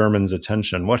to the Germans'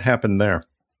 attention. What happened there?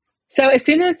 So as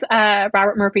soon as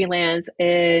Robert Murphy lands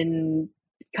in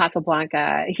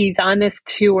Casablanca, he's on this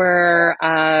tour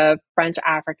of French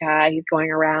Africa. He's going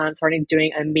around sort of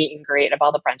doing a meet and greet of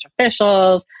all the French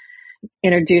officials,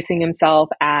 introducing himself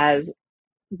as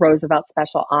Roosevelt's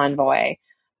special envoy.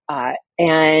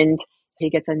 And he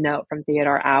gets a note from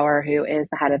Theodore Auer, who is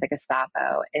the head of the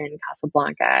Gestapo in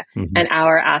Casablanca. And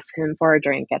Auer asks him for a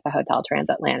drink at the Hotel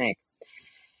Transatlantic.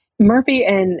 Murphy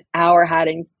and Auer had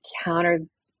encountered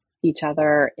each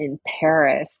other in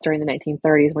Paris during the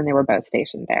 1930s when they were both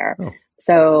stationed there. Oh.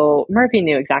 So Murphy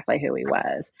knew exactly who he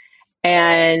was.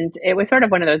 And it was sort of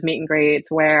one of those meet and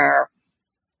greets where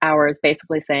Hours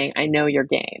basically saying, I know your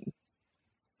game.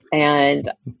 And,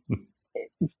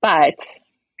 but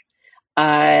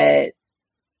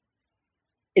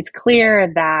it's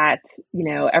clear that,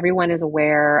 everyone is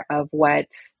aware of what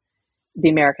the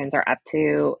Americans are up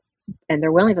to, and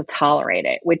they're willing to tolerate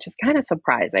it, which is kind of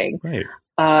surprising. Right.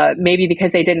 Maybe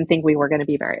because they didn't think we were going to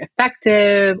be very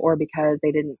effective, or because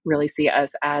they didn't really see us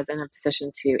as in a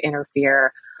position to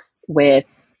interfere with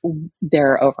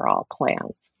their overall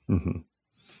plans. Mm-hmm.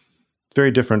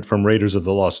 Very different from Raiders of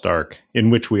the Lost Ark, in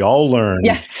which we all learn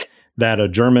that a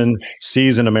German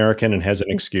sees an American and has an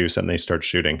excuse and they start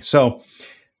shooting. So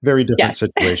very different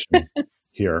situation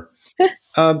here.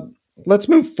 Let's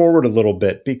move forward a little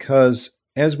bit, because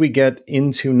as we get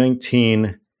into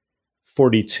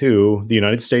 1942, the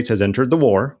United States has entered the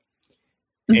war,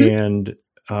 and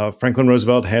Franklin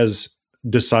Roosevelt has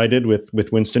decided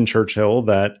with Winston Churchill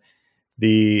that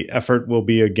the effort will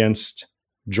be against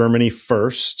Germany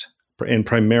first, and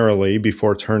primarily,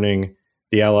 before turning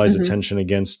the Allies' attention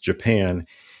against Japan.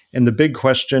 And the big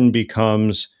question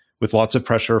becomes, with lots of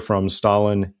pressure from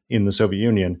Stalin in the Soviet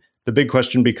Union, the big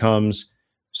question becomes,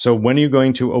 so when are you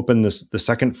going to open the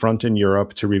second front in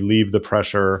Europe to relieve the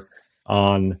pressure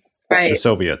on the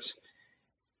Soviets?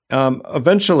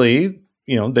 Eventually,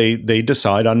 they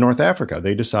decide on North Africa.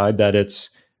 They decide that it's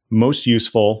most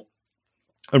useful,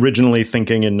 originally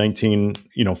thinking in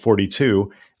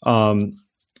 1942,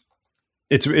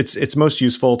 it's most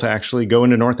useful to actually go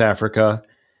into North Africa,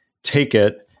 take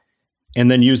it, and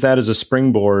then use that as a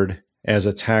springboard as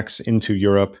attacks into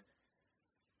Europe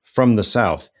from the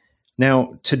south.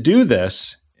 Now, to do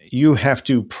this, you have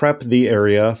to prep the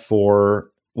area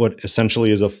for what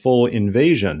essentially is a full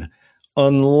invasion,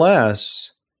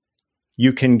 unless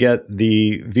you can get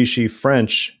the Vichy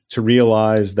French to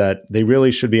realize that they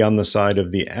really should be on the side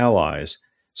of the Allies.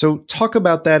 So talk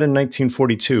about that in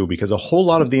 1942, because a whole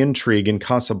lot of the intrigue in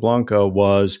Casablanca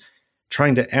was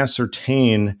trying to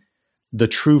ascertain the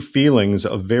true feelings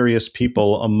of various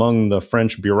people among the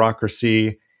French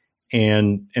bureaucracy,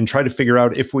 and try to figure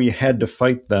out, if we had to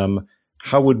fight them,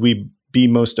 how would we be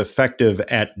most effective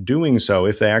at doing so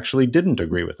if they actually didn't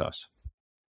agree with us?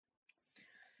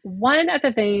 One of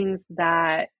the things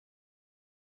that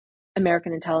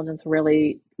American intelligence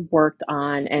really worked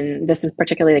on, and this is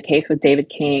particularly the case with David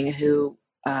King, who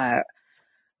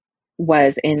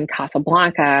was in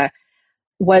Casablanca,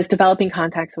 was developing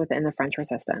contacts within the French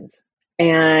resistance.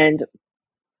 And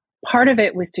part of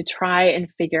it was to try and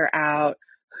figure out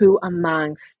who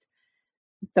amongst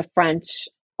the French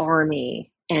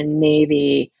army and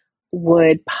navy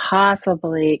would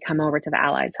possibly come over to the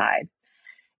Allied side.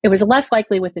 It was less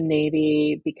likely with the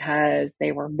Navy because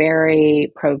they were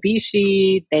very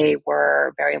pro-Vichy. They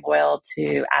were very loyal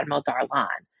to Admiral Darlan.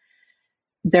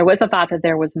 There was a thought that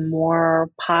there was more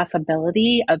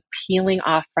possibility of peeling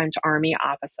off French army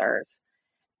officers.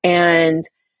 And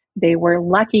they were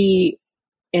lucky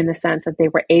in the sense that they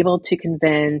were able to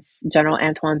convince General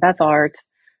Antoine Bethart,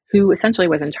 who essentially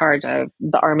was in charge of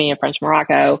the army of French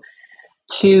Morocco,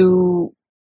 to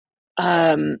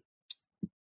join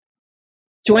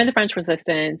the French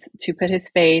resistance, to put his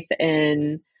faith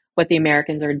in what the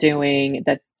Americans are doing.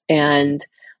 But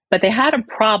they had a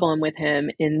problem with him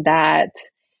in that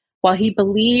while he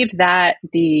believed that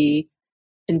the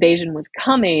invasion was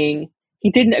coming, he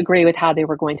didn't agree with how they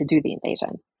were going to do the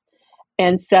invasion.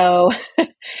 And so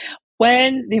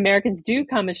when the Americans do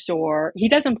come ashore, he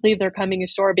doesn't believe they're coming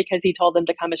ashore because he told them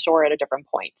to come ashore at a different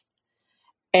point.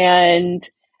 And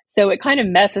so it kind of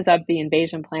messes up the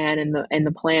invasion plan and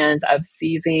the plans of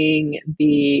seizing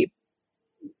the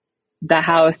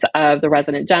house of the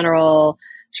resident general,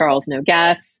 Charles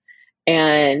Nogues.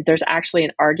 And there's actually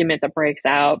an argument that breaks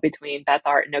out between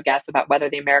Bethart and Nogues about whether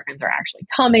the Americans are actually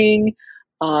coming.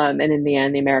 And in the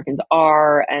end, the Americans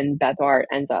are, and Bethart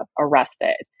ends up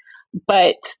arrested.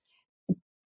 But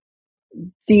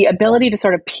the ability to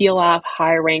sort of peel off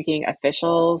high-ranking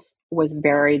officials was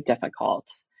very difficult,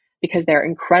 because they're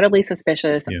incredibly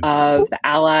suspicious of the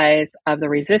allies of the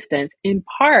resistance, in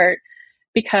part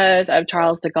because of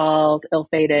Charles de Gaulle's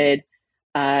ill-fated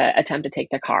attempt to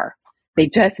take Dakar. They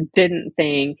just didn't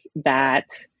think that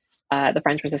the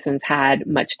French resistance had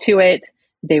much to it.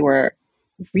 They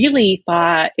really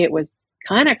thought it was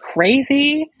kind of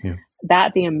crazy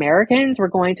that the Americans were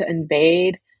going to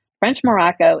invade French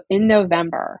Morocco in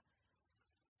November,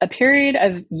 a period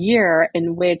of year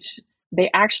in which they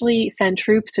actually send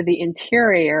troops to the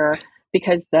interior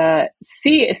because the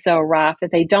sea is so rough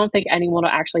that they don't think anyone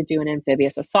will actually do an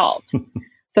amphibious assault.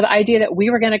 So the idea that we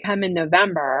were going to come in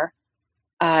November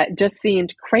just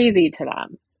seemed crazy to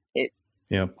them.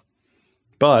 Yeah.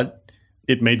 But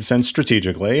it made sense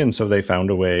strategically, and so they found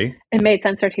a way. It made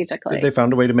sense strategically. They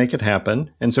found a way to make it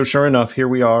happen. And so sure enough, here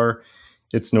we are.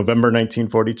 It's November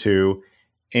 1942,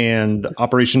 and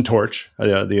Operation Torch,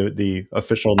 the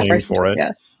official name for it.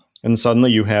 Yeah. And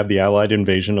suddenly you have the Allied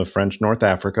invasion of French North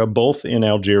Africa, both in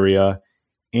Algeria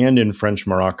and in French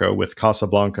Morocco, with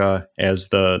Casablanca as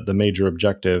the major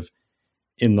objective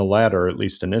in the latter, at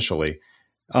least initially.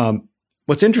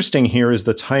 What's interesting here is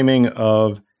the timing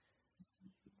of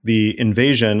the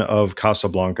invasion of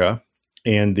Casablanca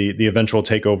and the eventual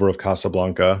takeover of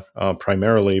Casablanca,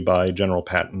 primarily by General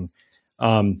Patton,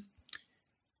 and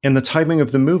the timing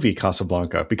of the movie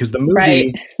Casablanca, because the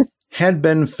movie had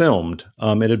been filmed.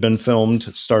 It had been filmed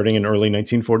starting in early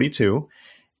 1942,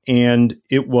 and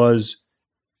it was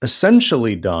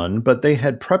essentially done, but they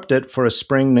had prepped it for a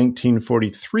spring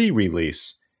 1943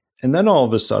 release. And then all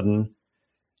of a sudden,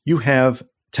 you have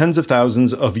tens of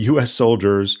thousands of U.S.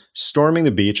 soldiers storming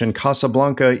the beach, and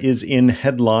Casablanca is in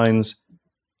headlines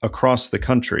across the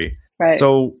country. Right.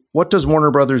 So what does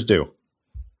Warner Brothers do?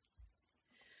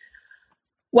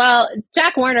 Well,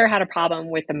 Jack Warner had a problem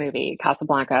with the movie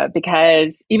Casablanca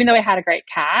because even though it had a great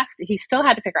cast, he still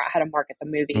had to figure out how to market the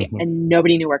movie, and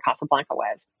nobody knew where Casablanca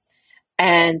was.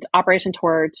 And Operation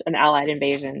Torch and Allied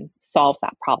invasion solves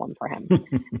that problem for him.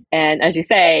 And as you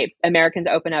say, Americans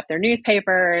open up their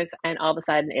newspapers, and all of a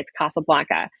sudden it's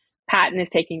Casablanca. Patton is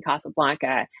taking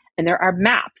Casablanca, and there are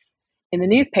maps in the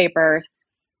newspapers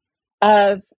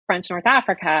of French North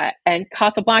Africa and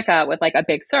Casablanca with like a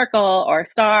big circle or a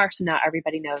star. So now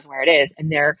everybody knows where it is.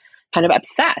 And they're kind of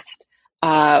obsessed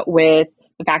with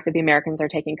the fact that the Americans are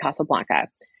taking Casablanca.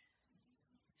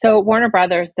 So Warner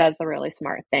Brothers does the really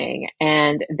smart thing,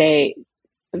 and they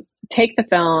take the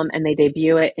film and they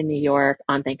debut it in New York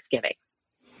on Thanksgiving.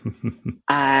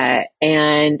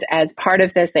 And as part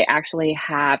of this, they actually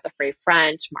have the Free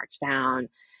French march down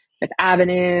Fifth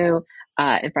Avenue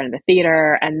in front of the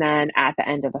theater. And then at the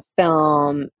end of the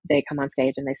film, they come on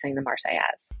stage and they sing the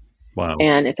Marseillaise. Wow.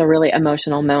 And it's a really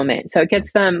emotional moment. So it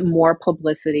gets them more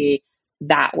publicity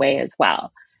that way as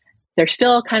well. They're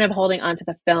still kind of holding on to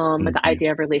the film with the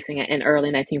idea of releasing it in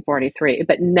early 1943.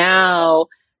 But now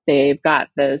they've got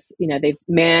this, they've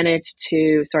managed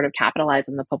to sort of capitalize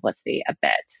on the publicity a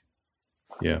bit.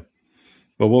 Yeah.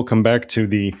 Well, we'll come back to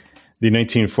the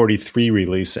 1943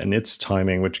 release and its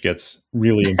timing, which gets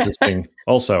really interesting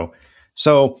also.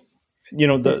 So,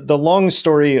 the long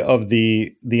story of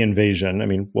the invasion, I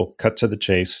mean, we'll cut to the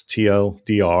chase,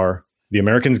 TLDR, the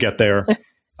Americans get there.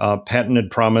 Patton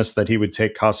had promised that he would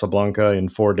take Casablanca in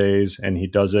 4 days, and he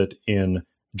does it in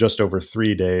just over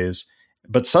 3 days.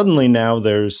 But suddenly now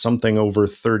there's something over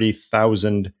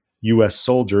 30,000 U.S.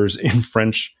 soldiers in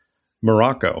French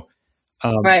Morocco.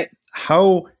 Right.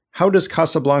 How does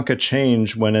Casablanca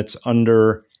change when it's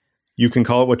under, you can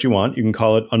call it what you want, you can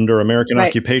call it under American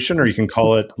occupation, or you can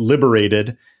call it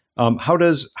liberated. How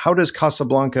does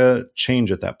Casablanca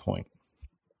change at that point?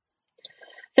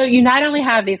 So you not only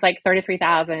have these like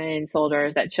 33,000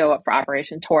 soldiers that show up for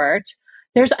Operation Torch,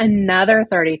 there's another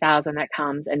 30,000 that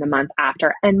comes in the month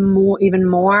after, and even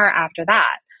more after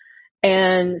that.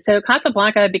 And so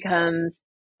Casablanca becomes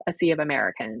a sea of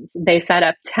Americans. They set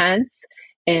up tents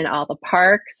in all the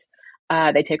parks.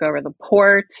 They take over the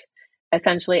port.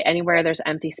 Essentially, anywhere there's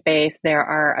empty space, there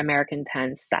are American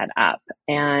tents set up.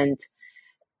 And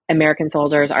American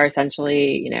soldiers are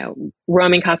essentially,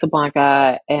 roaming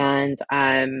Casablanca and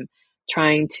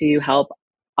trying to help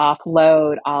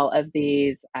offload all of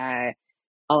the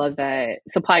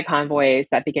supply convoys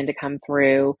that begin to come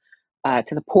through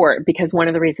to the port. Because one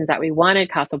of the reasons that we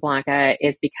wanted Casablanca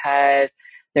is because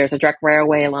there's a direct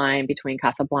railway line between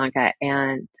Casablanca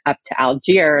and up to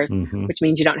Algiers, which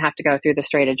means you don't have to go through the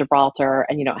Strait of Gibraltar,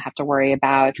 and you don't have to worry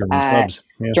about German subs.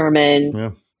 Yeah.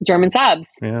 German subs.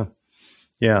 Yeah.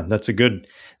 Yeah, that's a good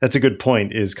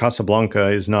point. Is Casablanca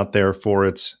is not there for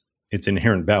its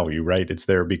inherent value, right? It's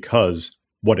there because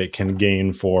what it can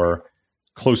gain for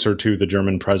closer to the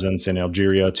German presence in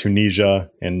Algeria,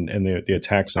 Tunisia, and the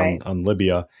attacks on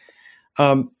Libya.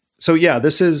 So yeah,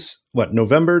 this is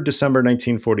November, December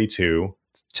 1942.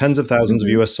 Tens of thousands of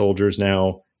U.S. soldiers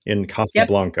now in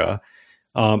Casablanca.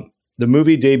 Yep. The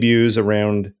movie debuts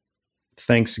around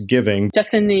Thanksgiving.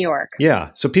 Just in New York. Yeah.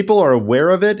 So people are aware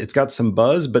of it. It's got some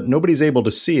buzz, but nobody's able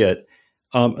to see it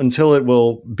until it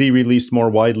will be released more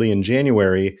widely in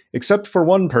January, except for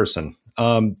one person.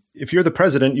 If you're the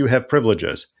president, you have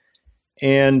privileges.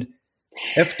 And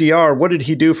FDR, what did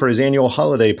he do for his annual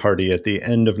holiday party at the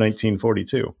end of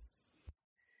 1942?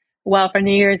 Well, for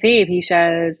New Year's Eve, he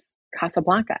shows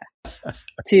Casablanca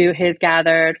to his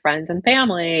gathered friends and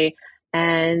family.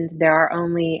 And there are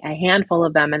only a handful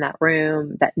of them in that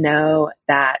room that know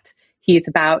that he's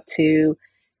about to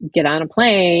get on a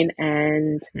plane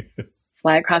and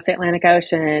fly across the Atlantic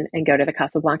Ocean and go to the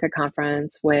Casablanca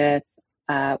conference with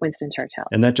Winston Churchill.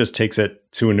 And that just takes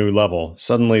it to a new level.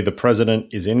 Suddenly, the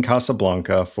president is in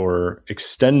Casablanca for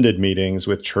extended meetings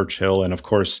with Churchill. And of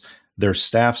course, their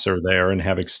staffs are there and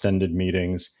have extended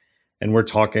meetings. And we're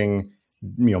talking,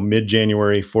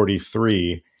 mid-January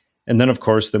 43. And then, of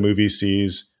course, the movie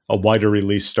sees a wider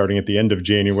release starting at the end of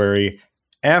January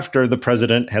after the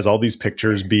president has all these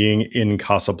pictures being in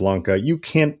Casablanca. You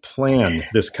can't plan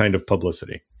this kind of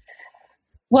publicity.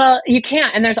 Well, you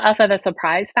can't. And there's also the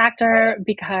surprise factor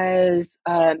because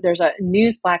there's a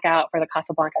news blackout for the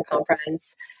Casablanca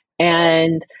conference.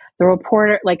 And the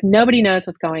reporter, nobody knows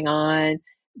what's going on.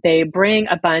 They bring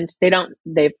a bunch,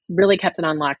 they've really kept it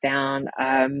on lockdown.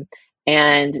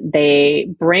 And they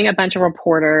bring a bunch of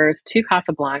reporters to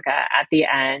Casablanca at the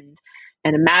end.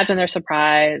 And imagine their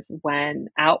surprise when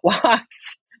out walks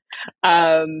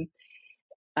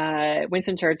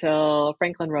Winston Churchill,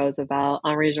 Franklin Roosevelt,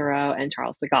 Henri Giraud, and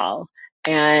Charles de Gaulle.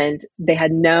 And they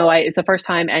had it's the first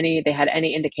time they had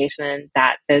any indication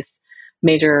that this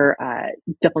major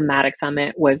diplomatic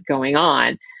summit was going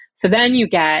on. So then you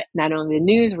get not only the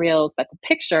newsreels, but the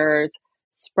pictures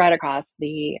spread across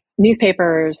the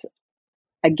newspapers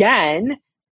again.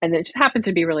 And it just happened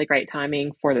to be really great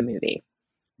timing for the movie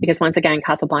because once again,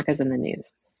 Casablanca's in the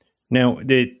news. Now,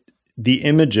 the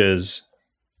images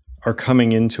are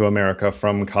coming into America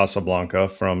from Casablanca,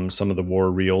 from some of the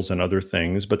war reels and other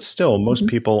things, but still most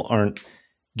people aren't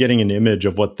getting an image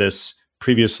of what this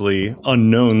previously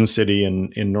unknown city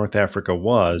in North Africa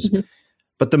was.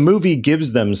 But the movie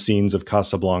gives them scenes of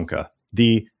Casablanca.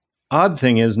 The odd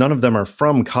thing is none of them are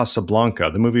from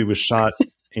Casablanca. The movie was shot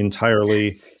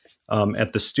entirely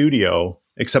at the studio,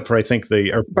 except for I think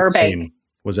the airport scene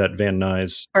was at Van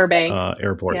Nuys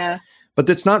airport. Yeah. But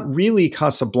it's not really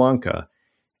Casablanca.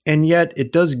 And yet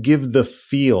it does give the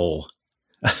feel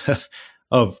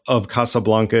of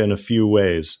Casablanca in a few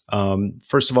ways.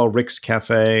 First of all, Rick's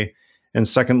Cafe, and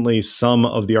secondly, some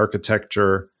of the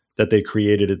architecture that they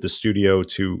created at the studio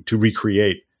to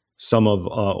recreate some of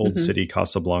Old City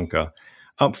Casablanca.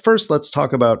 First, let's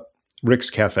talk about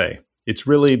Rick's Cafe. It's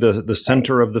really the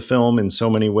center of the film in so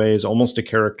many ways, almost a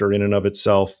character in and of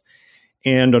itself.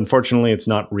 And unfortunately, it's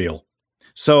not real.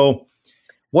 So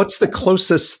what's the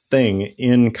closest thing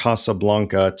in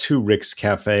Casablanca to Rick's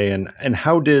Cafe, and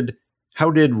how did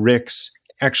Rick's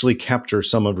actually capture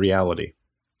some of reality?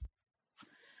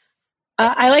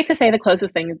 I like to say the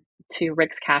closest thing to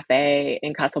Rick's Cafe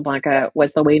in Casablanca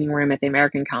was the waiting room at the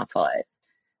American consulate,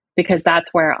 because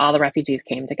that's where all the refugees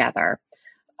came together.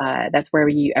 That's where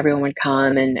everyone would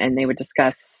come and they would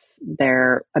discuss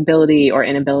their ability or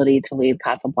inability to leave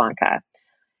Casablanca.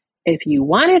 If you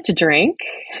wanted to drink,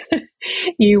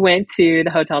 you went to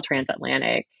the Hotel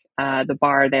Transatlantic. The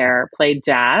bar there played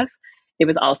jazz. It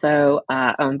was also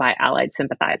owned by Allied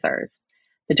sympathizers.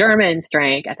 The Germans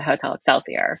drank at the Hotel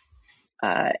Excelsior.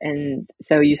 And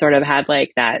so you sort of had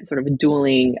that sort of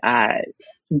dueling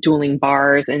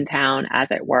bars in town,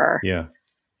 as it were. Yeah.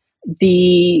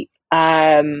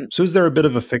 So is there a bit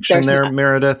of a fiction there,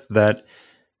 Meredith, that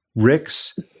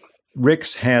Rick's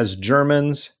has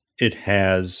Germans, it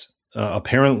has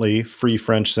apparently Free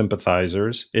French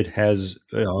sympathizers, it has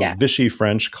Vichy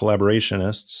French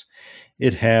collaborationists,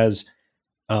 it has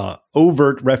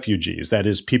overt refugees, that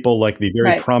is, people like the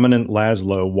very prominent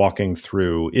Laszlo walking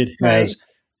through. It has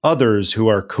others who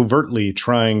are covertly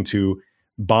trying to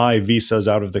buy visas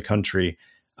out of the country.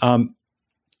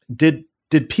 Did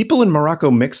people in Morocco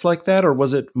mix like that, or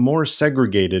was it more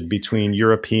segregated between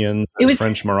Europeans and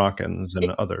French Moroccans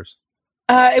and others?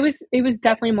 It was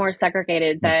definitely more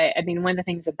segregated. One of the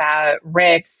things about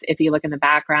Rick's, if you look in the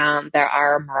background, there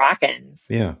are Moroccans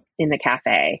in the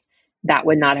cafe. That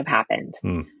would not have happened.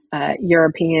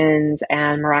 Europeans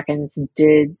and Moroccans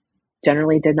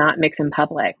generally did not mix in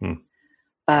public.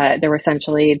 There were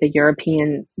essentially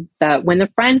when the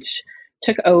French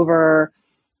took over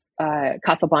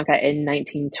Casablanca in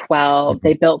 1912,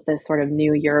 they built this sort of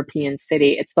new European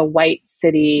city. It's the white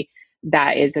city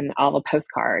that is in all the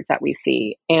postcards that we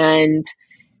see, and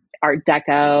Art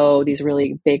Deco, these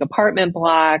really big apartment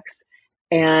blocks.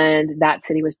 And that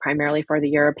city was primarily for the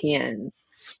Europeans,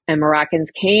 and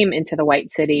Moroccans came into the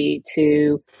white city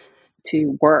to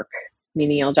work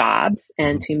menial jobs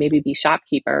and to maybe be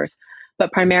shopkeepers.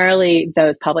 But primarily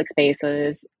those public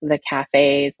spaces, the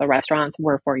cafes, the restaurants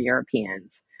were for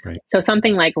Europeans. Right. So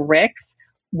something like Rick's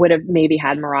would have maybe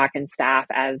had Moroccan staff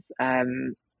as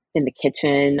in the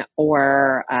kitchen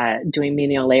or doing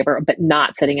menial labor, but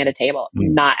not sitting at a table,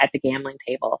 not at the gambling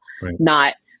table,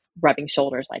 not rubbing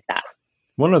shoulders like that.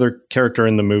 One other character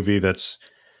in the movie that's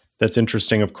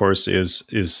interesting, of course, is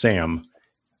Sam,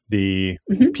 the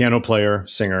piano player,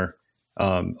 singer,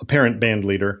 apparent band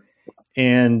leader.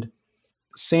 And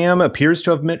Sam appears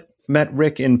to have met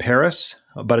Rick in Paris,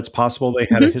 but it's possible they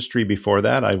had a history before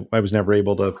that. I was never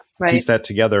able to piece that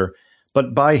together.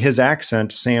 But by his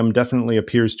accent, Sam definitely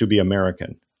appears to be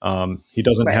American. He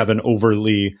doesn't have an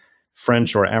overly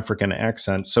French or African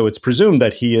accent, so it's presumed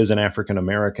that he is an African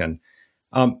American.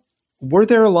 Were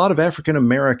there a lot of African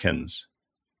Americans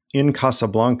in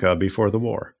Casablanca before the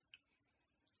war?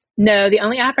 No, the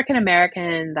only African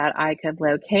American that I could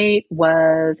locate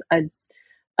was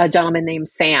a gentleman named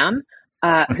Sam,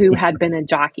 who had been a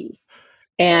jockey.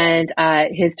 And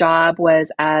his job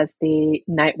was as the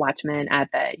night watchman at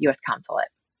the U.S. consulate.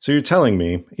 So you're telling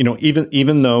me,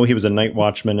 even though he was a night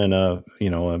watchman and a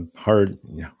hard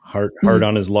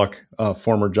on his luck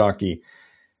former jockey,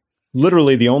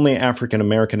 literally the only African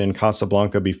American in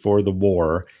Casablanca before the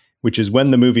war, which is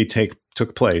when the movie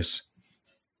took place,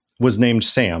 was named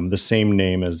Sam, the same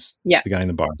name as the guy in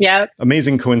the bar. Yeah.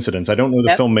 Amazing coincidence. I don't know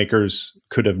the filmmakers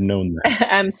could have known that.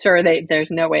 I'm sure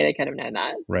there's no way they could have known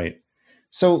that. Right.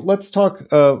 So let's talk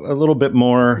a little bit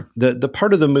more. The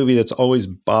part of the movie that's always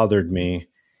bothered me,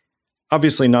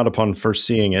 obviously not upon first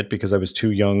seeing it because I was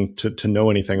too young to know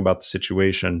anything about the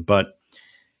situation, but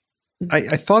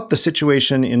I thought the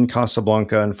situation in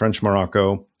Casablanca and French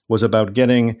Morocco was about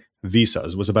getting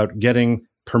visas, was about getting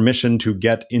permission to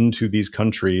get into these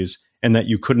countries, and that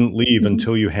you couldn't leave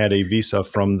until you had a visa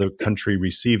from the country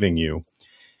receiving you.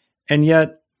 And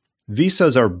yet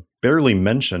visas are barely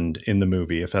mentioned in the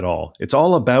movie, if at all. It's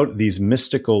all about these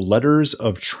mystical letters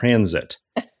of transit.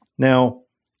 Now,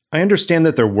 I understand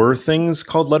that there were things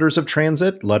called letters of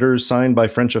transit, letters signed by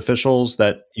French officials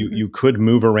that you could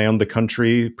move around the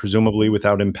country, presumably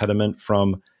without impediment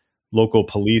from local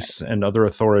police and other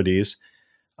authorities.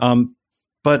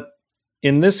 But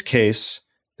in this case,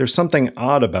 there's something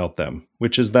odd about them,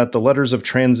 which is that the letters of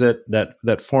transit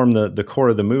that form the core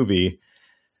of the movie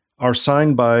are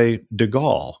signed by de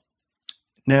Gaulle.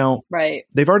 Now,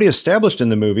 they've already established in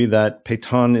the movie that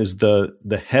Pétain is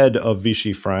the head of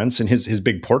Vichy France, and his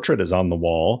big portrait is on the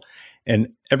wall, and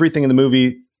everything in the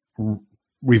movie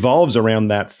revolves around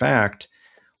that fact.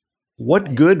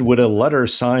 What good would a letter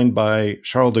signed by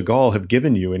Charles de Gaulle have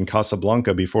given you in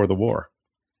Casablanca before the war?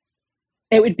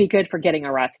 It would be good for getting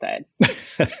arrested.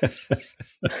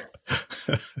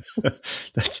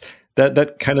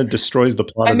 That kind of destroys the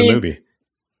plot of the movie.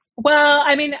 Well,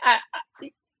 I mean,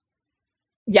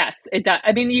 yes, it does.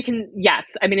 I mean,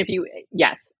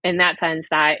 yes, in that sense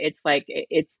that it's like,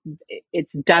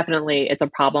 it's definitely, it's a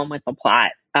problem with the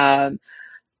plot.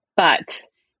 But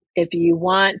if you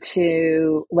want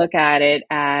to look at it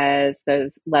as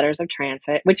those letters of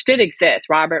transit, which did exist,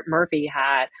 Robert Murphy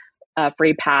had a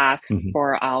free pass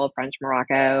for all of French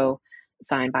Morocco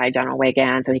signed by General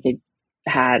Weygand, so he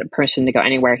had permission to go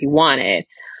anywhere he wanted.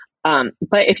 But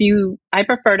I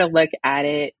prefer to look at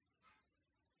it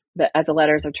as a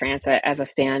letters of transit, as a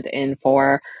stand-in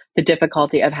for the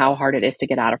difficulty of how hard it is to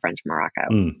get out of French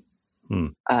Morocco.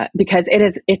 Because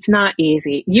it's not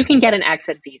easy. You can get an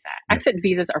exit visa. Exit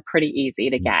visas are pretty easy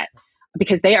to get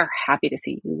because they are happy to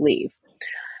see you leave.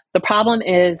 The problem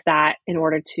is that in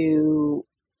order to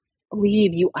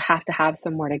leave, you have to have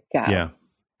somewhere to go. Yeah.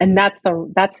 And that's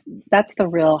the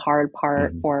real hard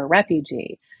part for a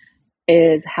refugee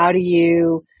is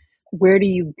where do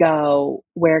you go?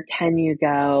 Where can you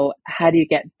go? How do you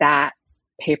get that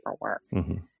paperwork?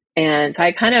 And so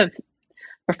I kind of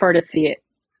prefer to see it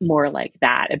more like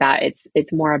that, about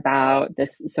it's more about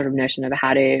this sort of notion of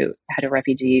how do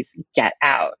refugees get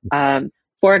out.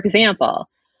 For example,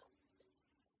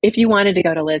 if you wanted to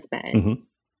go to Lisbon,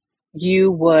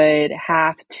 you would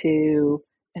have to,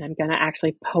 and I'm going to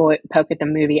actually poke at the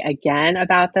movie again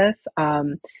about this.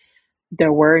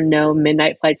 There were no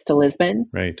midnight flights to Lisbon.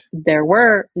 Right. There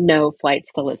were no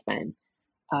flights to Lisbon.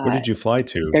 Where did you fly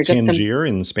to? Tangier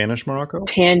in Spanish Morocco?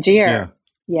 Tangier.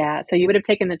 Yeah. So you would have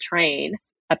taken the train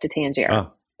up to Tangier.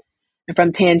 Oh. And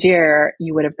from Tangier,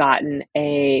 you would have gotten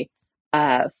a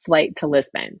flight to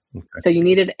Lisbon. Okay. So you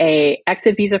needed a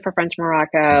exit visa for French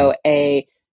Morocco, a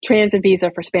transit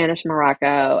visa for Spanish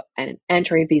Morocco, and an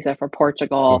entry visa for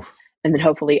Portugal, and then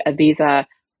hopefully a visa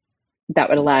that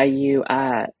would allow you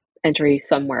entry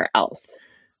somewhere else.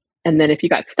 And then if you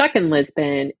got stuck in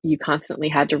Lisbon, you constantly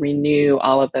had to renew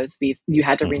all of those visas. You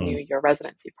had to renew your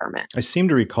residency permit. I seem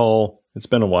to recall, it's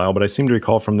been a while, but I seem to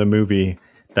recall from the movie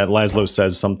that Laszlo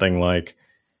says something like,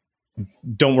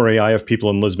 don't worry, I have people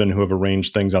in Lisbon who have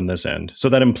arranged things on this end. So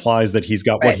that implies that he's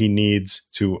got what he needs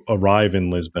to arrive in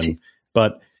Lisbon.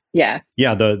 But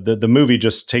the movie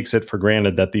just takes it for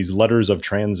granted that these letters of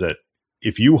transit,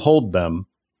 if you hold them,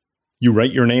 you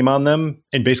write your name on them,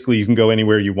 and basically you can go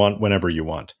anywhere you want, whenever you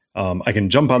want. I can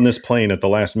jump on this plane at the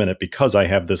last minute because I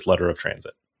have this letter of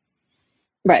transit.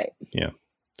 Right. Yeah.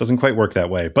 Doesn't quite work that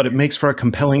way, but it makes for a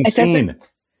compelling scene.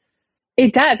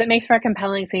 It does. It makes for a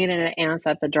compelling scene, and it amps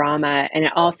up the drama. And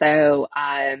it also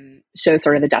shows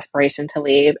sort of the desperation to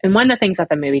leave. And one of the things that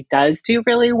the movie does do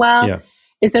really well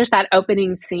is there's that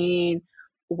opening scene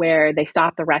where they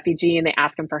stop the refugee and they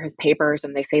ask him for his papers,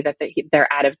 and they say that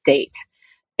they're out of date.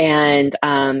 And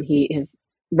his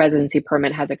residency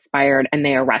permit has expired, and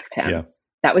they arrest him. Yeah.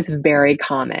 That was very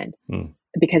common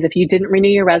because if you didn't renew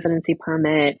your residency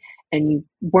permit and you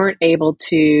weren't able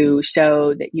to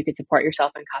show that you could support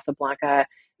yourself in Casablanca,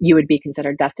 you would be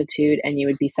considered destitute and you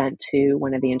would be sent to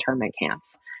one of the internment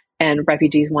camps. And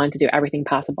refugees wanted to do everything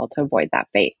possible to avoid that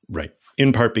fate. Right.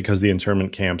 In part because the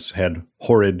internment camps had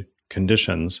horrid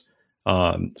conditions,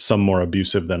 some more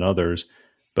abusive than others,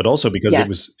 but also because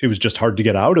it was just hard to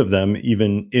get out of them.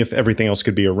 Even if everything else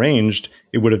could be arranged,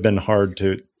 it would have been hard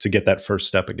to get that first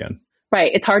step again.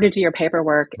 Right. It's hard to do your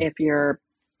paperwork if you're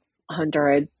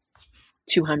 100,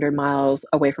 200 miles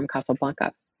away from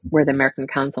Casablanca, where the American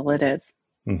consulate is.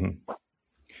 Mm-hmm.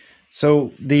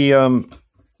 So the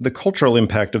cultural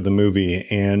impact of the movie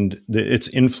and its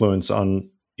influence on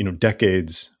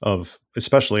decades of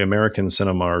especially American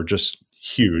cinema are just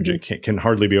huge. Mm-hmm. It can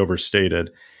hardly be overstated.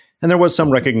 And there was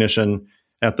some recognition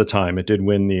at the time. It did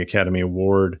win the Academy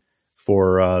Award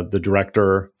for the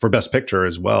director for Best Picture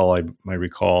as well, I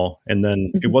recall. And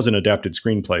then it was an adapted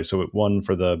screenplay, so it won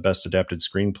for the Best Adapted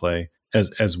Screenplay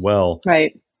as well.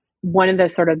 Right. One of the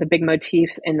sort of the big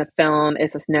motifs in the film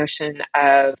is this notion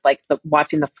of like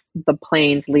watching the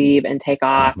planes leave and take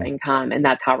off and come, and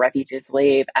that's how refugees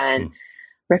leave. And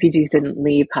refugees didn't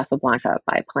leave Casablanca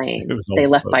by plane; they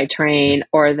left by train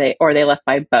or they left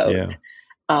by boat. Yeah.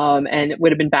 And it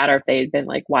would have been better if they had been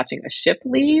like watching a ship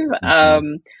leave.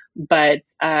 But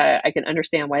I can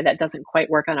understand why that doesn't quite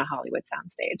work on a Hollywood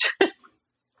soundstage.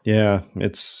 Yeah,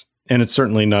 it's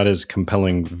certainly not as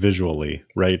compelling visually,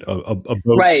 right? A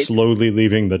boat slowly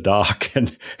leaving the dock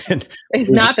and it's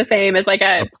not the same as like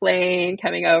a plane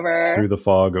coming over through the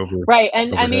fog over. Right.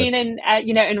 And overhead. I mean, and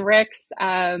in Rick's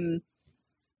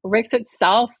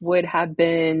itself would have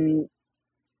been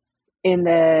in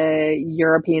the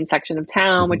European section of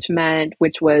town, which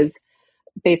was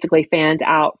basically fanned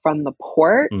out from the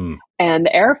port. And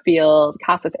the airfield,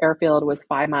 Casas Airfield, was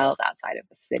 5 miles outside of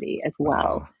the city as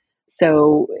well.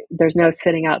 So there's no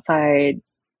sitting outside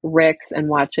Rick's and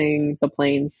watching the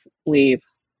planes leave.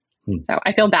 So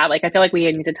I feel bad. Like, I feel like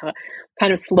we need to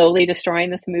kind of slowly destroying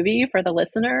this movie for the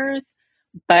listeners.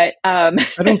 But I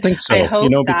don't think so.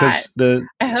 Because the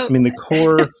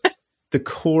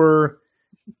core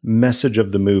message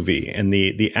of the movie and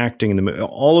the acting in the movie,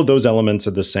 all of those elements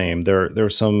are the same. There are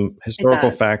some historical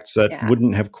facts that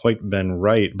wouldn't have quite been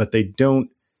right, but they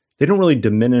don't really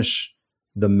diminish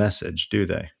the message, do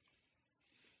they?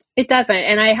 It doesn't,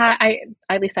 and I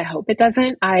at least I hope it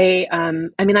doesn't. I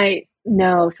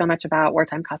know so much about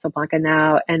wartime Casablanca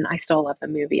now, and I still love the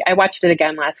movie. I watched it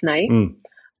again last night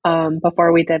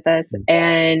before we did this,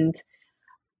 and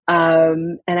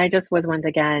I just was once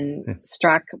again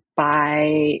struck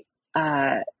by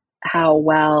how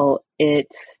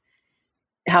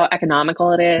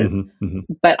economical it is,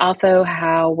 but also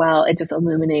how well it just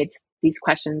illuminates these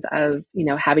questions of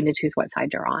having to choose what side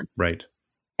you're on, right?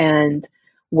 And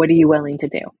what are you willing to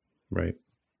do? Right.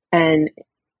 And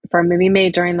for a movie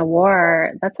made during the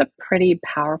war, that's a pretty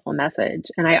powerful message.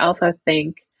 And I also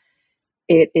think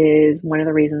it is one of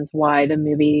the reasons why the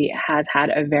movie has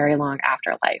had a very long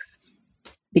afterlife,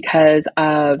 because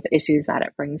of the issues that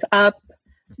it brings up,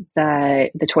 the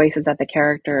choices that the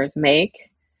characters make,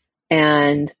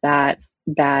 and that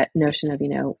notion of,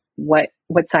 what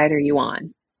side are you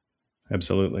on?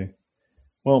 Absolutely.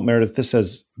 Well, Meredith, this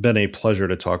has been a pleasure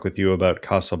to talk with you about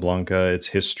Casablanca, its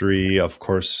history, of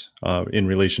course, in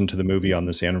relation to the movie on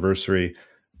this anniversary.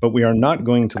 But we are not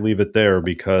going to leave it there,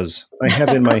 because I have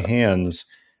in my hands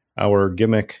our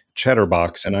gimmick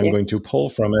chatterbox, and I'm going to pull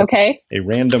from it a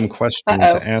random question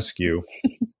to ask you.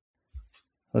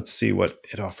 Let's see what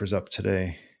it offers up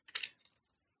today.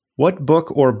 What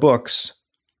book or books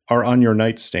are on your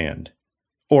nightstand?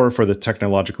 or for the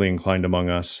technologically inclined among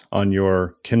us, on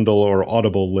your Kindle or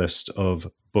Audible list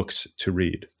of books to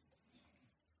read?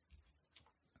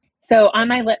 So on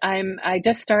my I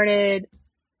just started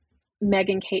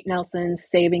Megan Kate Nelson's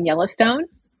Saving Yellowstone,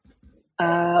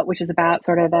 which is about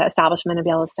sort of the establishment of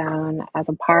Yellowstone as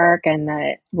a park and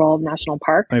the role of national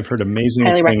parks. I've heard amazing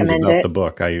Highly things recommend about it. the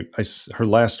book. Her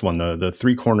last one, the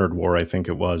Three-Cornered War, I think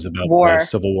it was, about the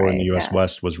Civil War in the U.S.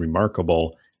 West, was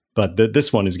remarkable. But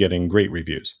this one is getting great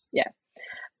reviews. Yeah.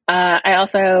 I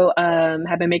also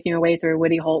have been making my way through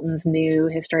Woody Holton's new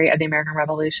History of the American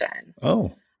Revolution.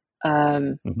 Oh.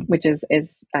 Which is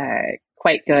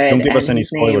quite good. Don't give us any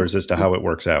spoilers as to how it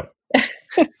works out.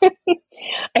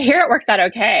 I hear it works out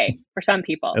okay for some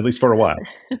people. At least for a while.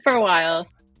 For a while.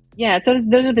 Yeah, so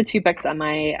those are the two books on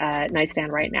my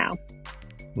nightstand right now.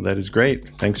 Well, that is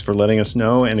great. Thanks for letting us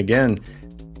know. And again,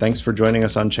 thanks for joining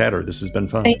us on Chatter. This has been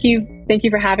fun. Thank you. Thank you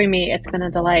for having me. It's been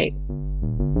a delight.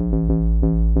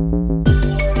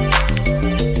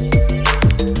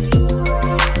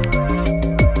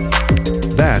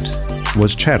 That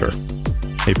was Chatter,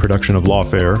 a production of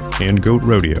Lawfare and Goat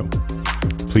Rodeo.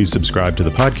 Please subscribe to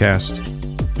the podcast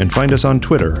and find us on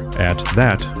Twitter at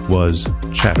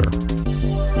ThatWasChatter.